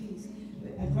and peace,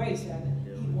 grace rather,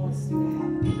 he wants you to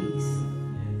have peace,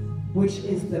 which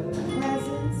is the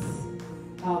presence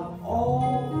of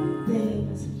all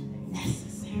things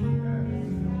necessary.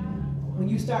 When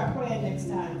you start praying next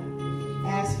time,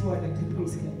 ask for an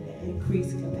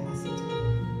increased capacity.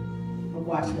 And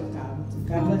watch what God will do.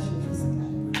 God bless you, Jessica.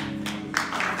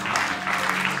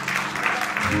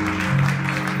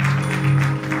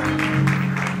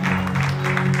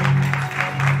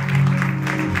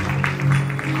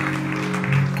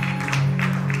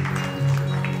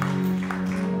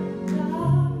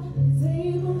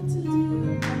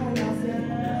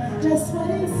 Just what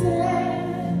he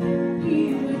said he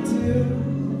would do.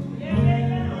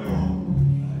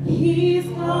 He's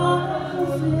gonna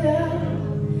fulfill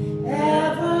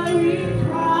every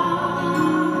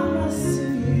promise to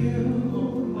you.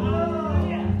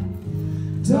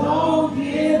 Don't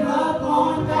give up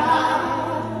on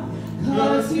God,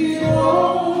 'cause he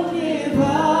won't give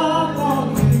up on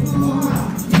you.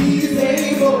 He's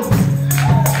able.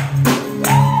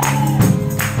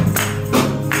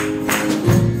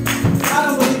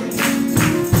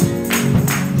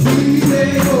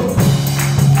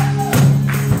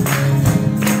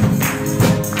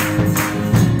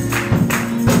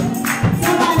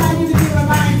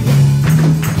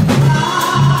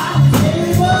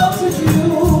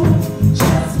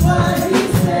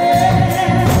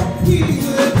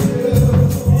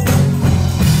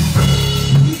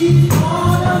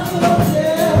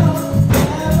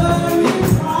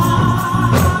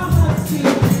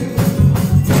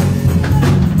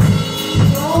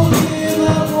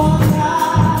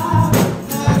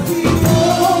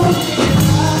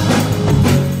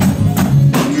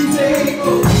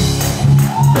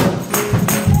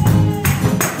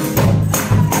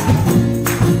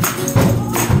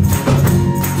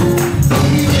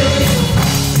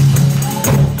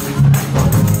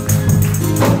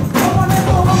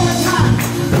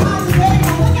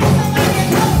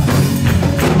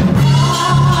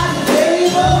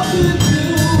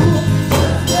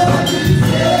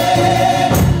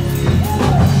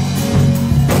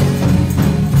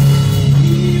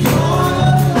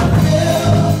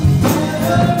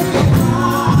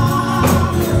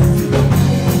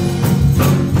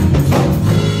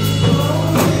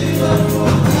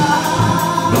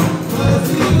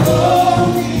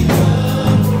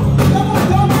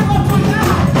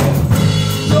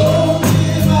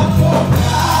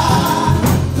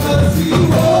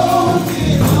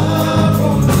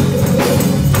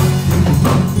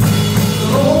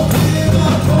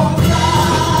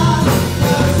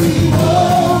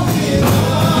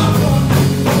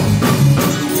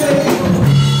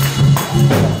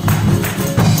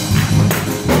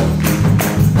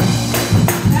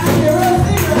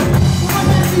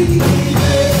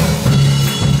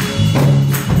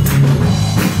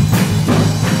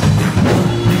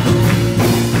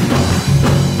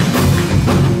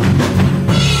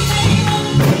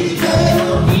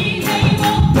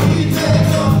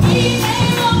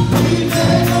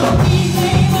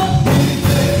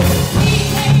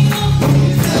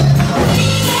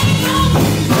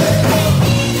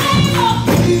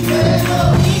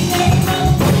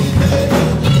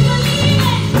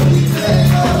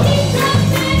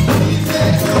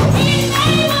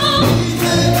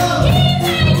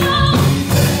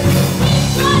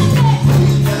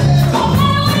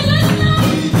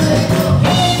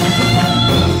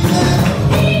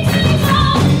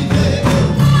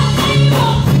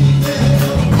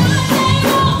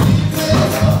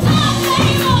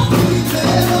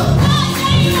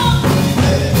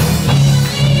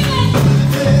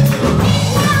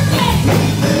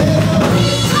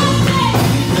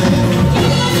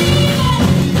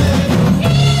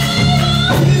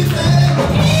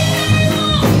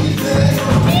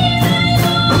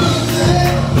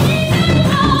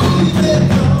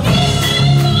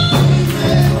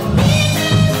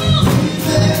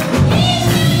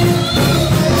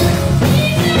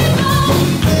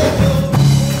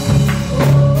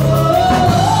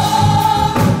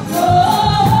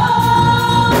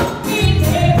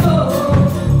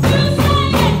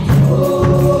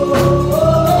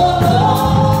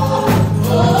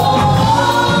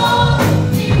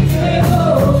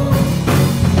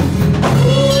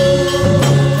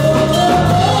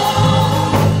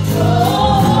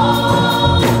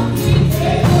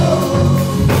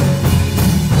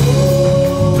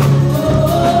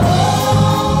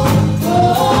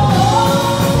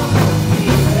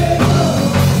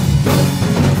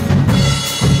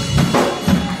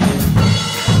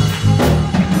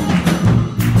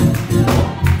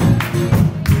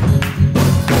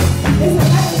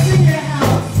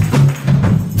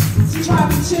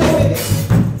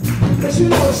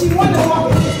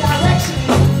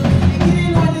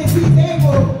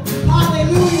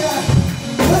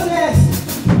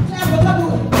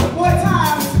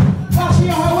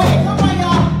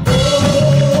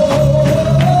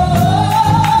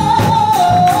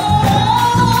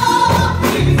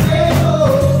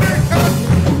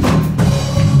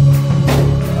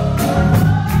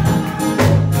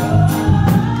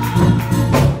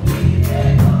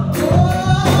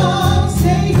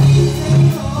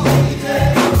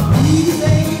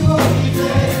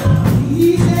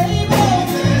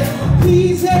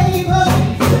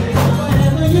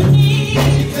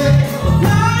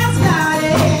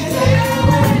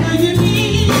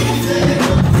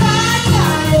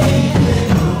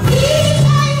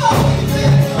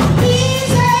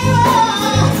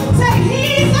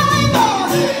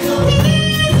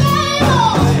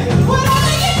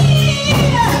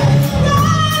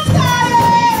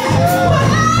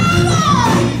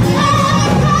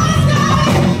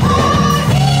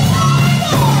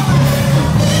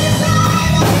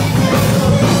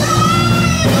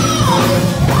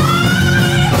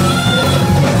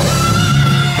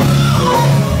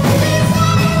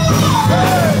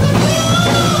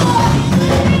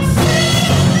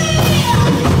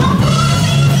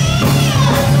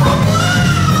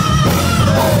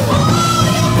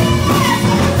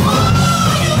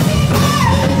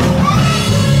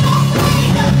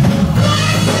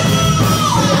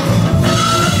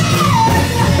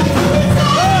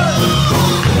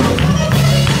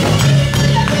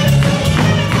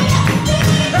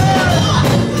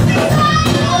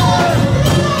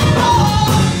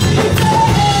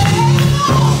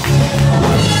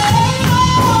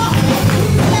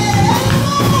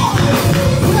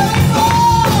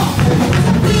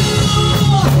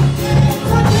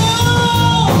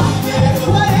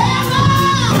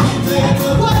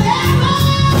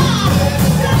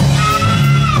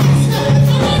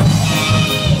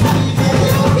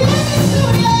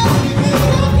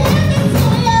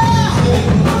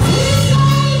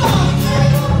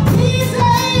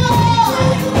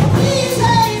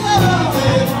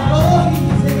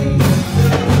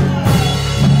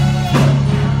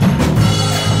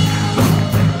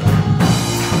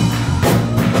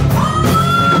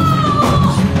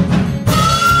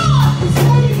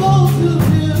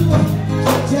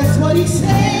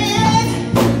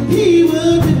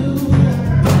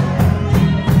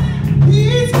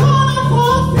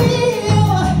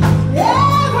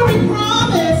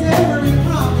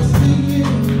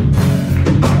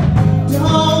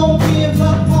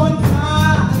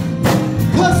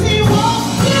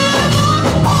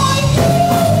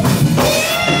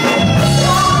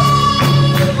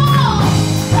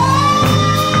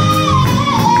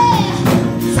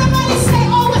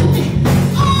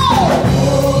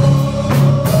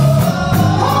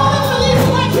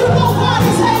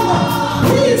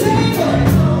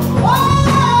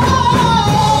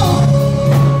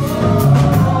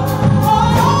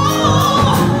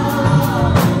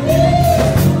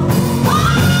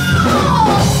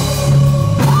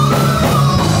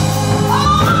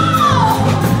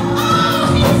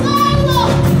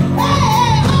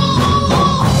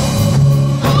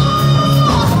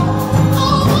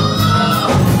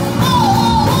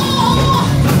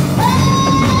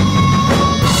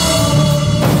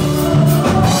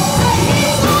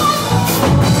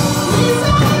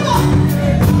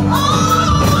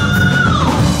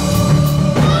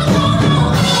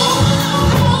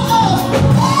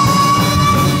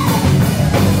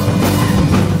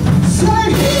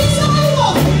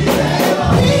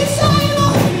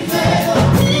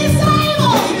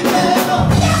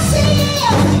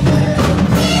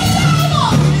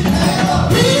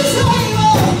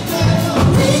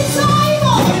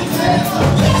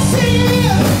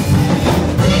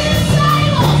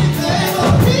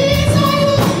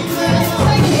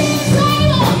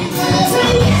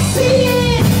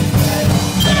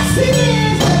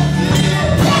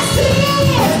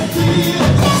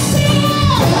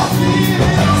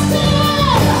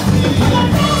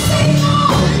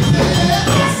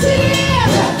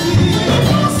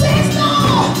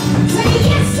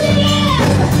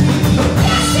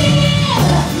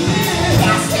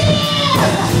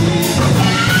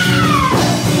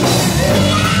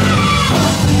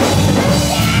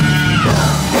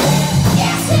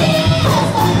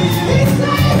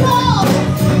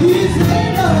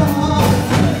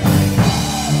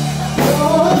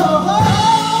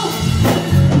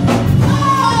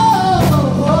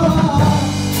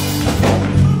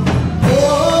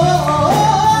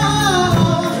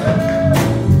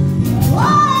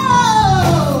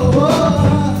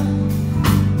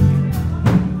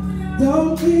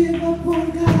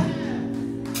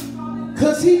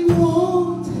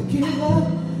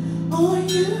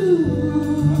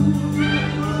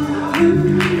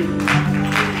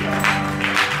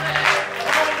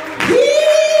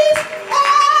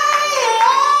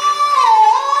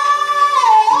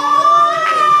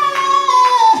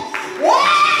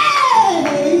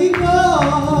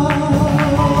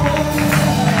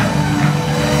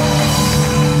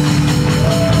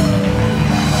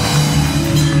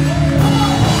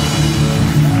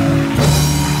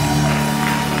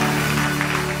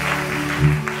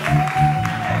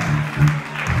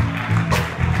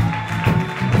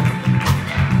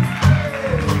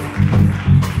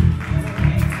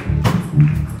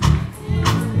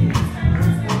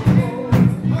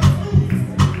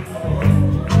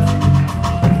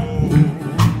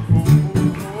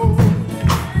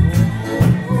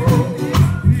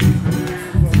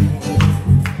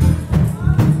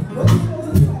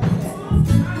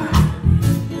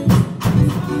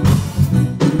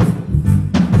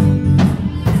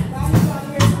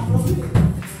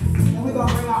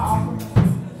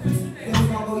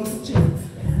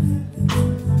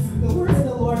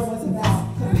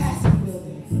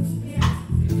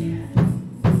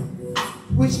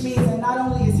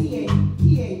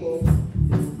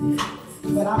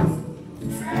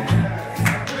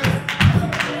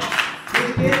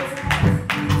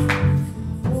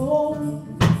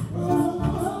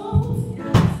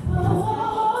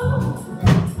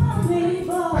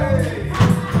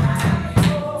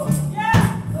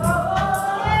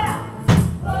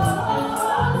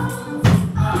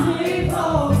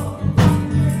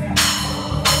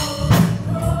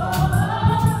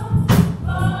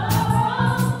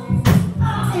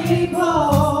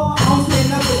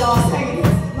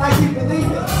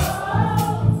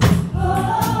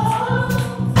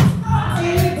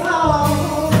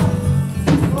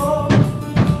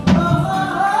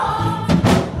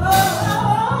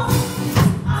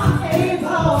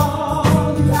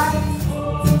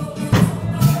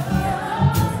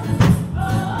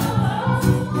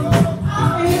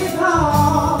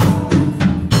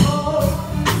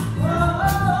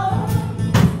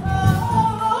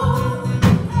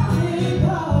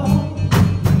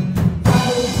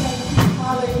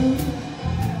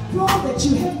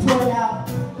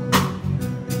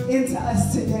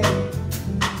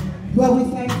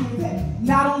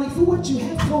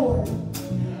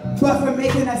 but for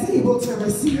making us able to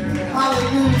receive it.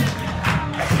 Hallelujah.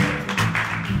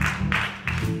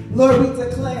 Lord, we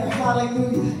declare,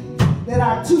 hallelujah, that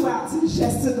our 2 ounces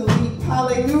just took a leap.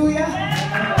 Hallelujah.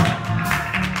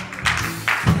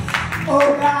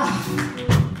 Oh God,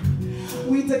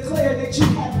 we declare that you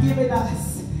have given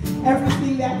us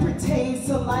everything that pertains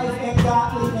to life and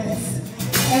godliness.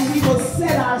 And we will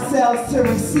set ourselves to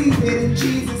receive it in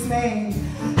Jesus' name.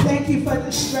 Thank you for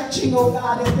the stretching, oh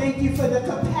God, and thank you for the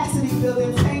capacity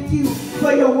building. Thank you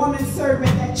for your woman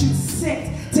servant that you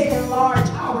sent to enlarge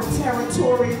our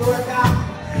territory, Lord God,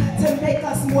 to make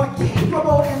us more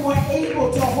capable and more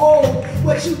able to hold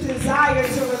what you desire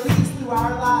to release through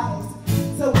our lives.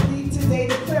 So we leave today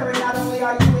declaring not only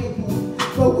are you able,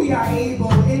 but we are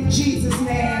able in Jesus'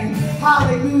 name.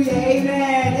 Hallelujah.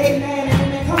 Amen. Amen.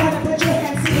 Amen. Come on and put your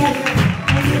hands together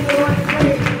and give the Lord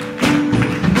praise.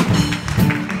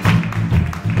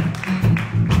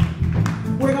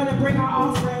 We're going to bring our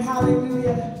offering.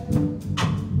 Hallelujah.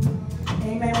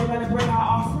 Amen. We're going to bring our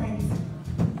offerings.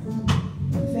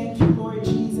 Thank you, Lord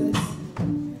Jesus.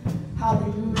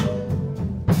 Hallelujah.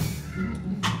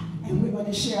 And we're going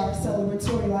to share our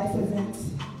celebratory life events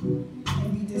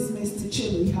and be dismissed to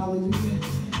Chile. Hallelujah.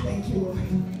 Thank you, Lord.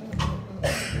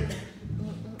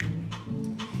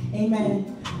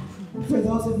 Amen. For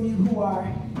those of you who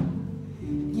are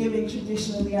giving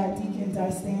traditionally, our deacons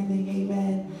are standing.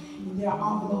 Amen. There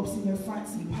are envelopes in your front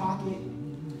seat pocket.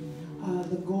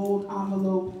 The gold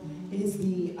envelope is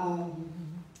the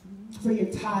for your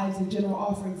tithes and general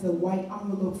offerings. The white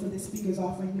envelope for the speaker's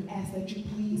offering. We ask that you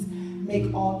please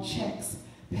make all checks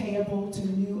payable to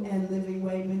New and Living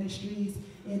Way Ministries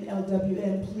in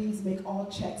LWM. Please make all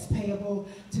checks payable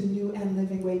to New and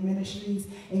Living Way Ministries.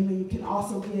 Amen. You can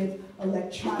also give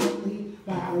electronically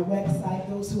by our website.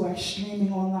 Those who are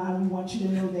streaming online, we want you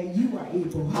to know that you are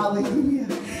able. Hallelujah.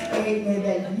 Amen.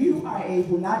 That you are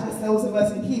able. Not just those of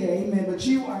us in here. Amen. But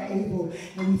you are able.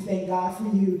 And we thank God for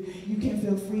you. You can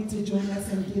feel free to join us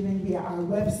in giving via our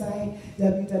website,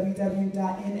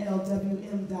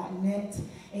 www.nlwm.net.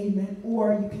 Amen.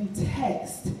 Or you can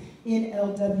text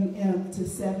NLWM to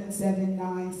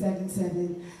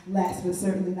 77977. Last but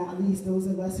certainly not least, those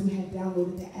of us who have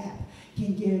downloaded the app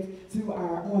can give through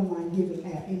our online giving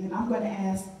app. Amen. I'm going to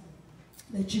ask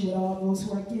that you would all, those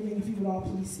who are giving, if you would all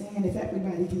please stand, if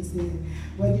everybody can stand,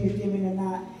 whether you're giving or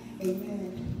not.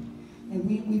 Amen. And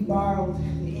we borrowed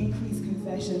the increased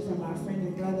confession from our friend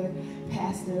and brother,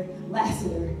 Pastor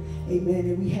Lassiter. Amen.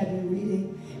 And we have been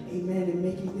reading, amen, and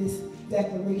making this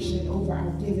declaration over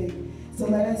our giving. So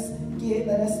let us give,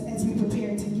 as we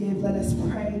prepare to give, let us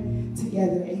pray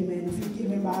together. Amen. If you're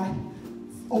giving by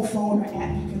phone or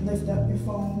app, you can lift up your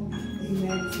phone.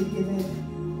 Amen. If you're giving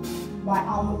by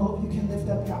envelope, you can lift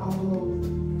up your envelope.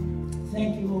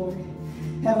 Thank you, Lord.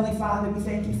 Heavenly Father, we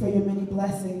thank you for your many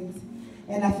blessings.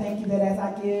 And I thank you that as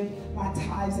I give my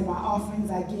tithes and my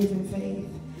offerings, I give in faith.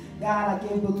 God, I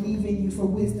give believing you for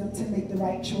wisdom to make the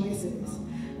right choices,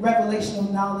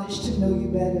 revelational knowledge to know you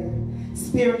better,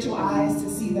 spiritual eyes to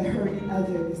see the hurt in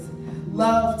others,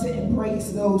 love to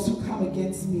embrace those who come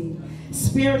against me,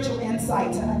 spiritual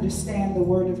insight to understand the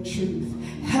word of truth,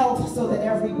 health so that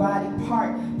every body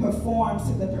part performs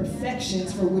to the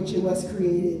perfections for which it was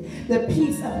created, the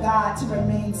peace of God to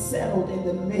remain settled in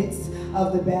the midst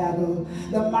of the battle,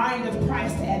 the mind of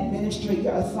Christ to administrate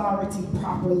your authority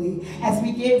properly. As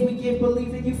we give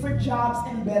believing you for jobs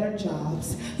and better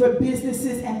jobs, for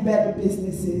businesses and better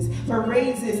businesses, for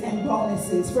raises and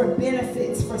bonuses, for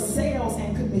benefits, for sales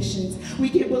and commissions. We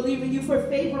give believing you for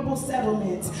favorable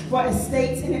settlements, for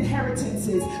estates and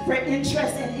inheritances, for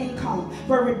interest and income,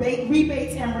 for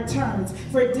rebates and returns,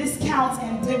 for discounts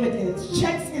and dividends,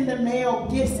 checks in the mail,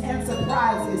 gifts and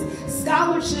surprises,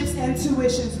 scholarships and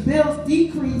tuitions, bills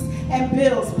decreased and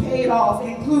bills paid off,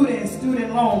 including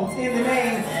student loans, in the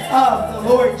name of the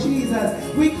Lord Jesus.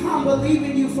 We come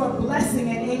believing you for blessing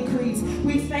and increase.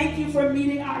 We thank you for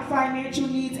meeting our financial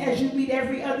needs as you meet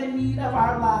every other need of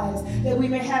our lives, that we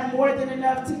may have more than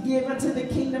enough to give unto the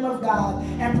kingdom of God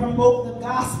and promote the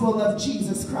gospel of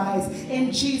Jesus Christ.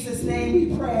 In Jesus' name we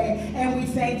pray and we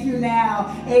thank you now.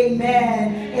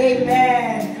 Amen,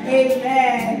 amen,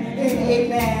 amen, and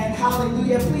amen.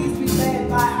 Hallelujah. Please be led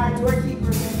by our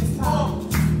doorkeepers in this time.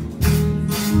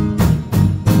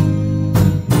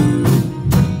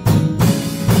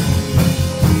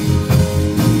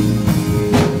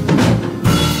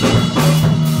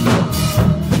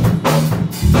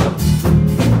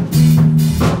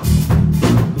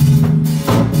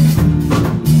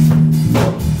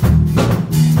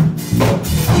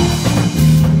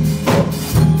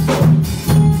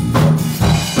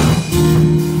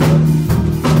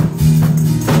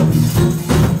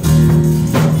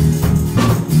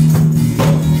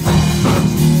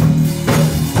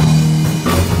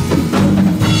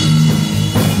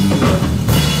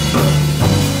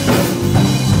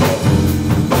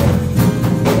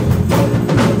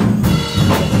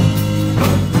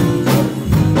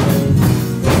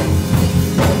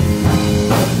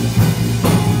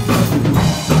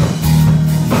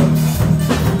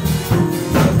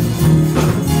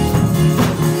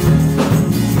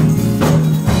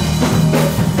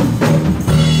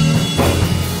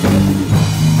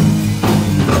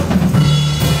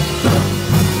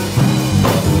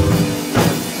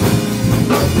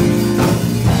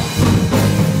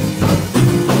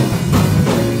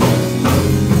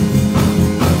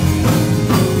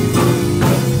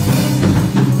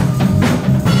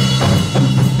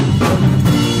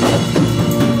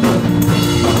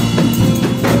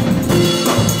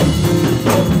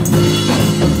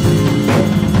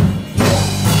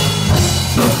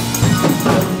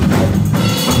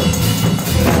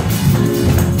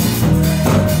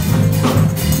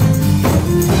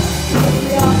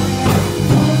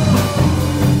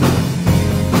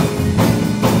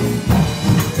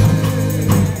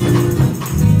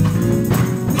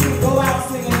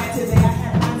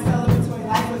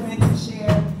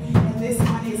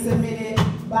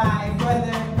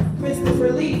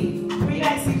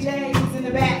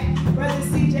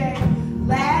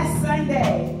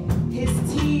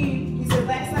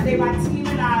 my team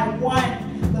and I won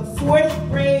the 4th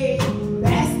grade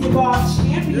basketball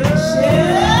championship.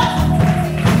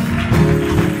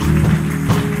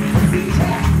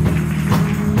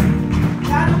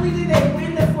 Not only did they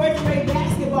win the 4th grade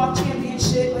basketball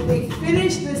championship, but they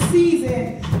finished the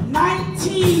season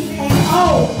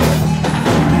 19-0.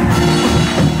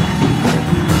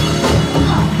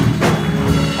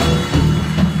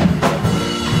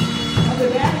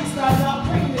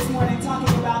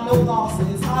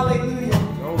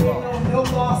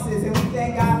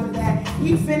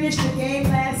 He finished the game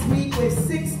last week with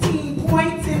 16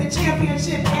 points in the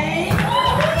championship game.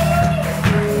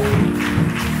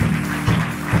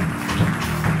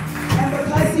 And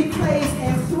because he plays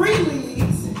in 3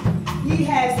 leagues, he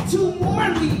has 2 more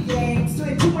league games,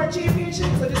 2 more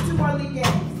championships, so just 2 more league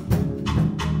games.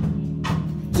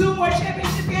 2 more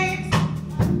championship games,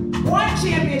 1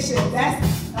 championship. That's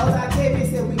Elder Octavia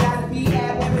said we got to be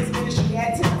at women's ministry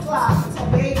at 10 o'clock. So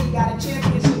baby got a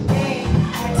championship game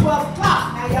at 12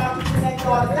 o'clock. Now y'all can connect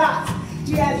all the dots.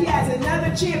 He has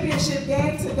another championship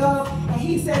game to go, and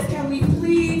he says, can we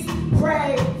please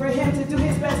pray for him to do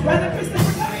his best? Brother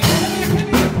Christopher, come here, come here, come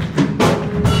here.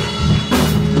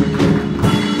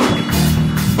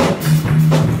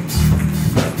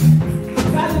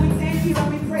 Father, we thank you and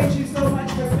we praise you so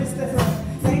much for Christopher.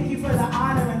 Thank you for the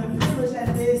honor and the privilege that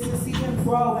it is to see him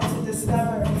grow and to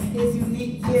discover his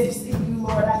unique gifts in you,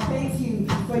 Lord. I thank you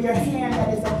for your hand that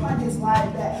is upon his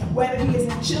life, that whether he is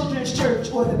in children's church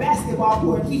or the basketball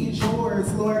court, he is yours,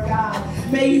 Lord God.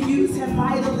 May you use him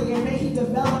mightily, and may he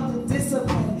develop the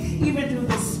discipline, even through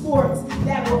the sports,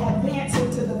 that will advance him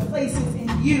to the places in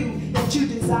you that you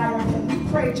desire him. We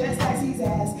pray, just as he's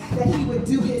asked, that he would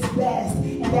do his best,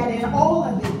 and that in all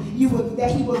of it,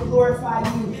 that he would glorify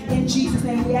you. In Jesus'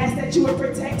 name, we ask that you would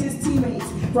protect his teammates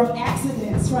from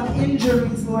accidents, from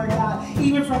injuries, Lord God,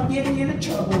 even from getting into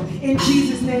trouble. In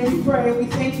Jesus' name we pray. We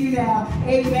thank you now.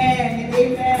 Amen and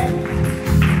amen.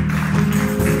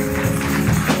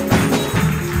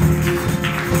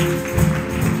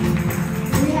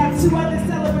 We have 2 other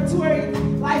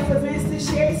celebratory life events to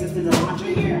share. Sister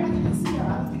Delandra here. I didn't see her. I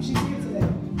don't think she's here today.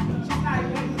 She's not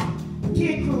here.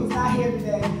 Kid Crew's not here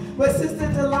today. But Sister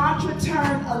Delandra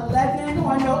turned 11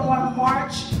 on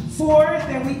March 4th,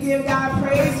 and we give God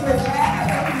praise for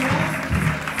that.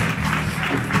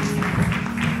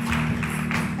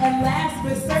 And last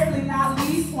but certainly not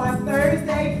least, on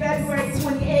Thursday, February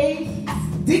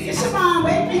 28th, Deacon Siobhan,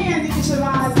 wave your hand, Deacon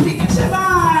Siobhan. Deacon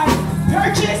Siobhan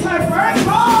purchased her first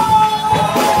home.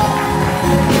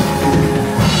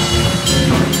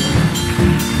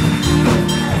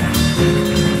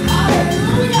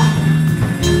 Hallelujah.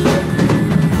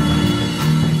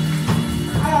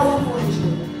 I got one more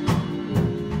issue.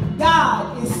 God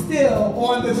is still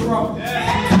on the throne.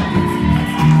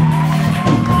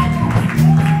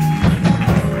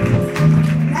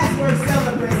 That's worth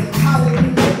celebrating.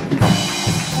 Hallelujah.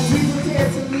 As we prepare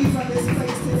to leave from this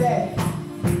place today.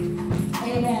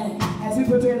 Amen. As we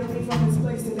prepare to leave from this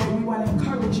place today, we want to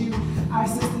encourage you. Our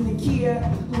sister Nakia,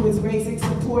 who is raising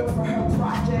support for her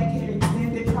project, her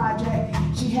extended project.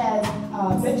 She has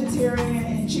vegetarian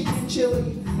and chicken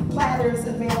chili platters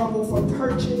available for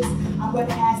purchase. I'm going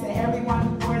to ask that everyone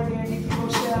who wore their Nikki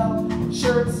Rochelle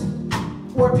shirts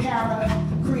or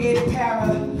creative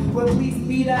para, will please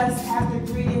meet us after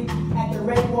greeting at the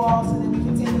Red Wall so that we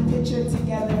can take a picture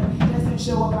together just to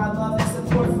show of our love and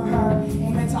support for her.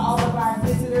 Amen. To all of our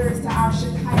visitors, to our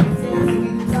Shekinah family,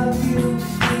 we love you,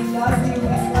 we love you, we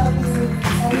love you,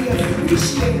 and we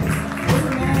appreciate it.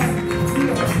 Amen. We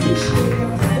appreciate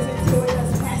your presence with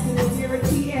us, Pastor Nazira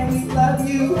Key, and we love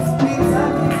you, we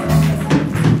love you.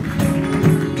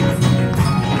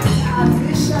 Our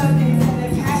Bishop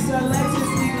and Pastor Alexis,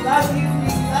 we love you,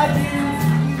 we love you,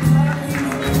 we love you,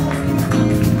 we love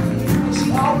you. And she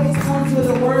always comes with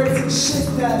a word to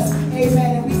shift us. Amen.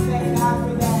 And we thank God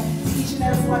for that. Each and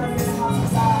every one of you in the house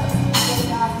of God, thank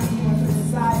God for you and for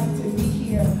deciding to be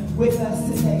here with us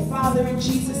today. Father, in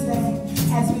Jesus' name,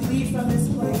 as we leave from this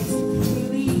place, we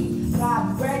leave,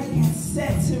 God, ready and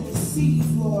set to receive,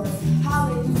 Lord.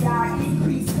 Hallelujah, our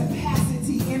increased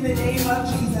capacity in the name of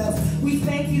Jesus. We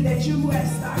thank you that you who have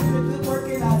started a good work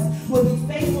in us will be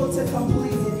faithful to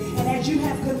complete it. And as you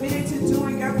have committed to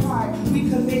doing your part, we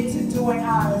commit to doing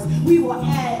ours. We will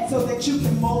add so that you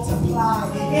can multiply.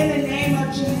 In the name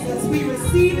of Jesus, we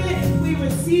receive it, we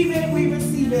receive it, we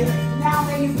receive it. Now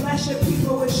may you bless your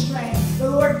people with strength. The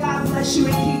Lord God bless you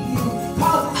and keep you.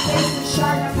 Cause his face to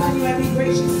shine upon you and be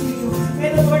gracious to you. May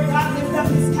the Lord God lift up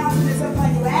his countenance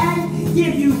upon you and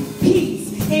give you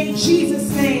peace in Jesus'